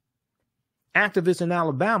statues, activists in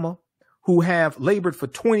Alabama who have labored for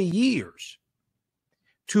 20 years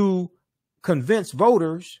to convince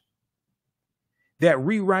voters that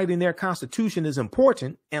rewriting their constitution is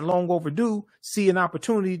important and long overdue, see an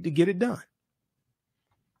opportunity to get it done.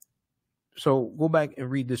 So go back and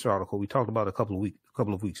read this article we talked about a couple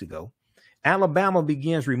of weeks ago. Alabama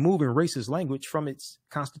begins removing racist language from its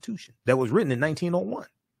constitution that was written in 1901.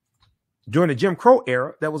 During the Jim Crow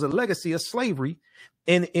era, that was a legacy of slavery,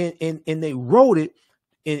 and they wrote it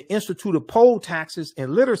and instituted poll taxes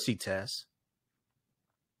and literacy tests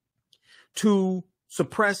to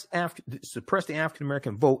suppress the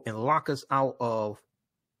African-American vote and lock us out of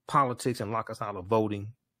politics and lock us out of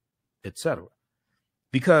voting, etc.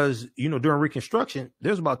 Because, you know, during Reconstruction,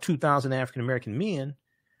 there's about 2,000 African-American men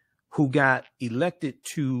who got elected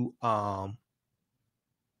to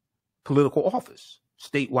political office,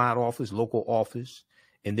 statewide office, local office,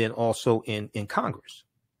 and then also in Congress.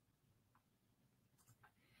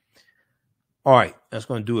 All right, that's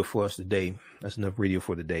going to do it for us today. That's enough radio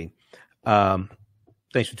for today.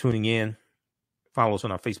 Thanks for tuning in. Follow us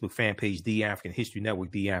on our Facebook fan page, The African History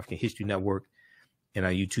Network, The African History Network, and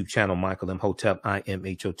our YouTube channel, Michael Imhotep,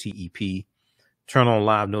 IMHOTEP. Turn on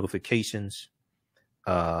live notifications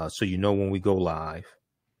so you know when we go live.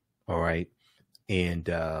 All right. And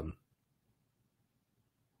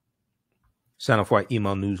sign up for our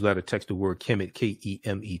email newsletter. Text the word Kemet,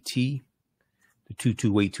 Kemet, to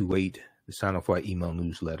 22828 to sign up for our email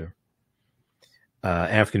newsletter.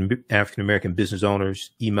 African-American business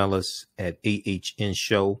owners, email us at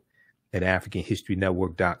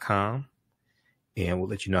AHNshow@AfricanHistoryNetwork.com, and we'll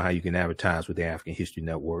let you know how you can advertise with the African History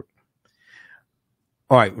Network.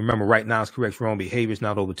 All right, remember, right now is correct wrong behavior. It's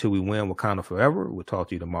not over till we win. Wakanda forever. We'll talk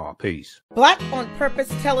to you tomorrow. Peace. Black on Purpose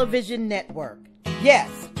Television Network.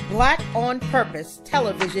 Yes, Black on Purpose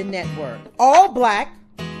Television Network. All black,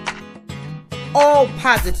 all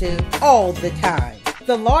positive, all the time.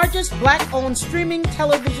 The largest black-owned streaming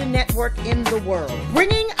television network in the world,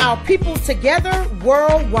 bringing our people together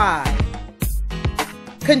worldwide,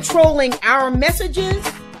 controlling our messages,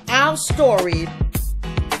 our stories,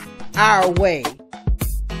 our way.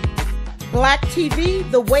 Black TV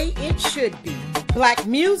the way it should be. Black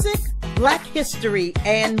music, black history,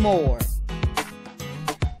 and more.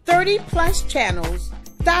 30+ channels,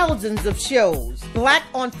 thousands of shows. Black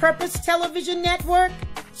on Purpose Television Network.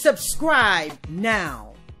 Subscribe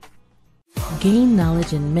now. Gain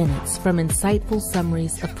knowledge in minutes from insightful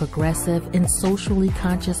summaries of progressive and socially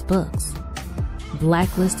conscious books.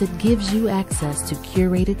 Blacklisted gives you access to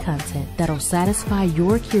curated content that'll satisfy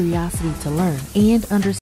your curiosity to learn and understand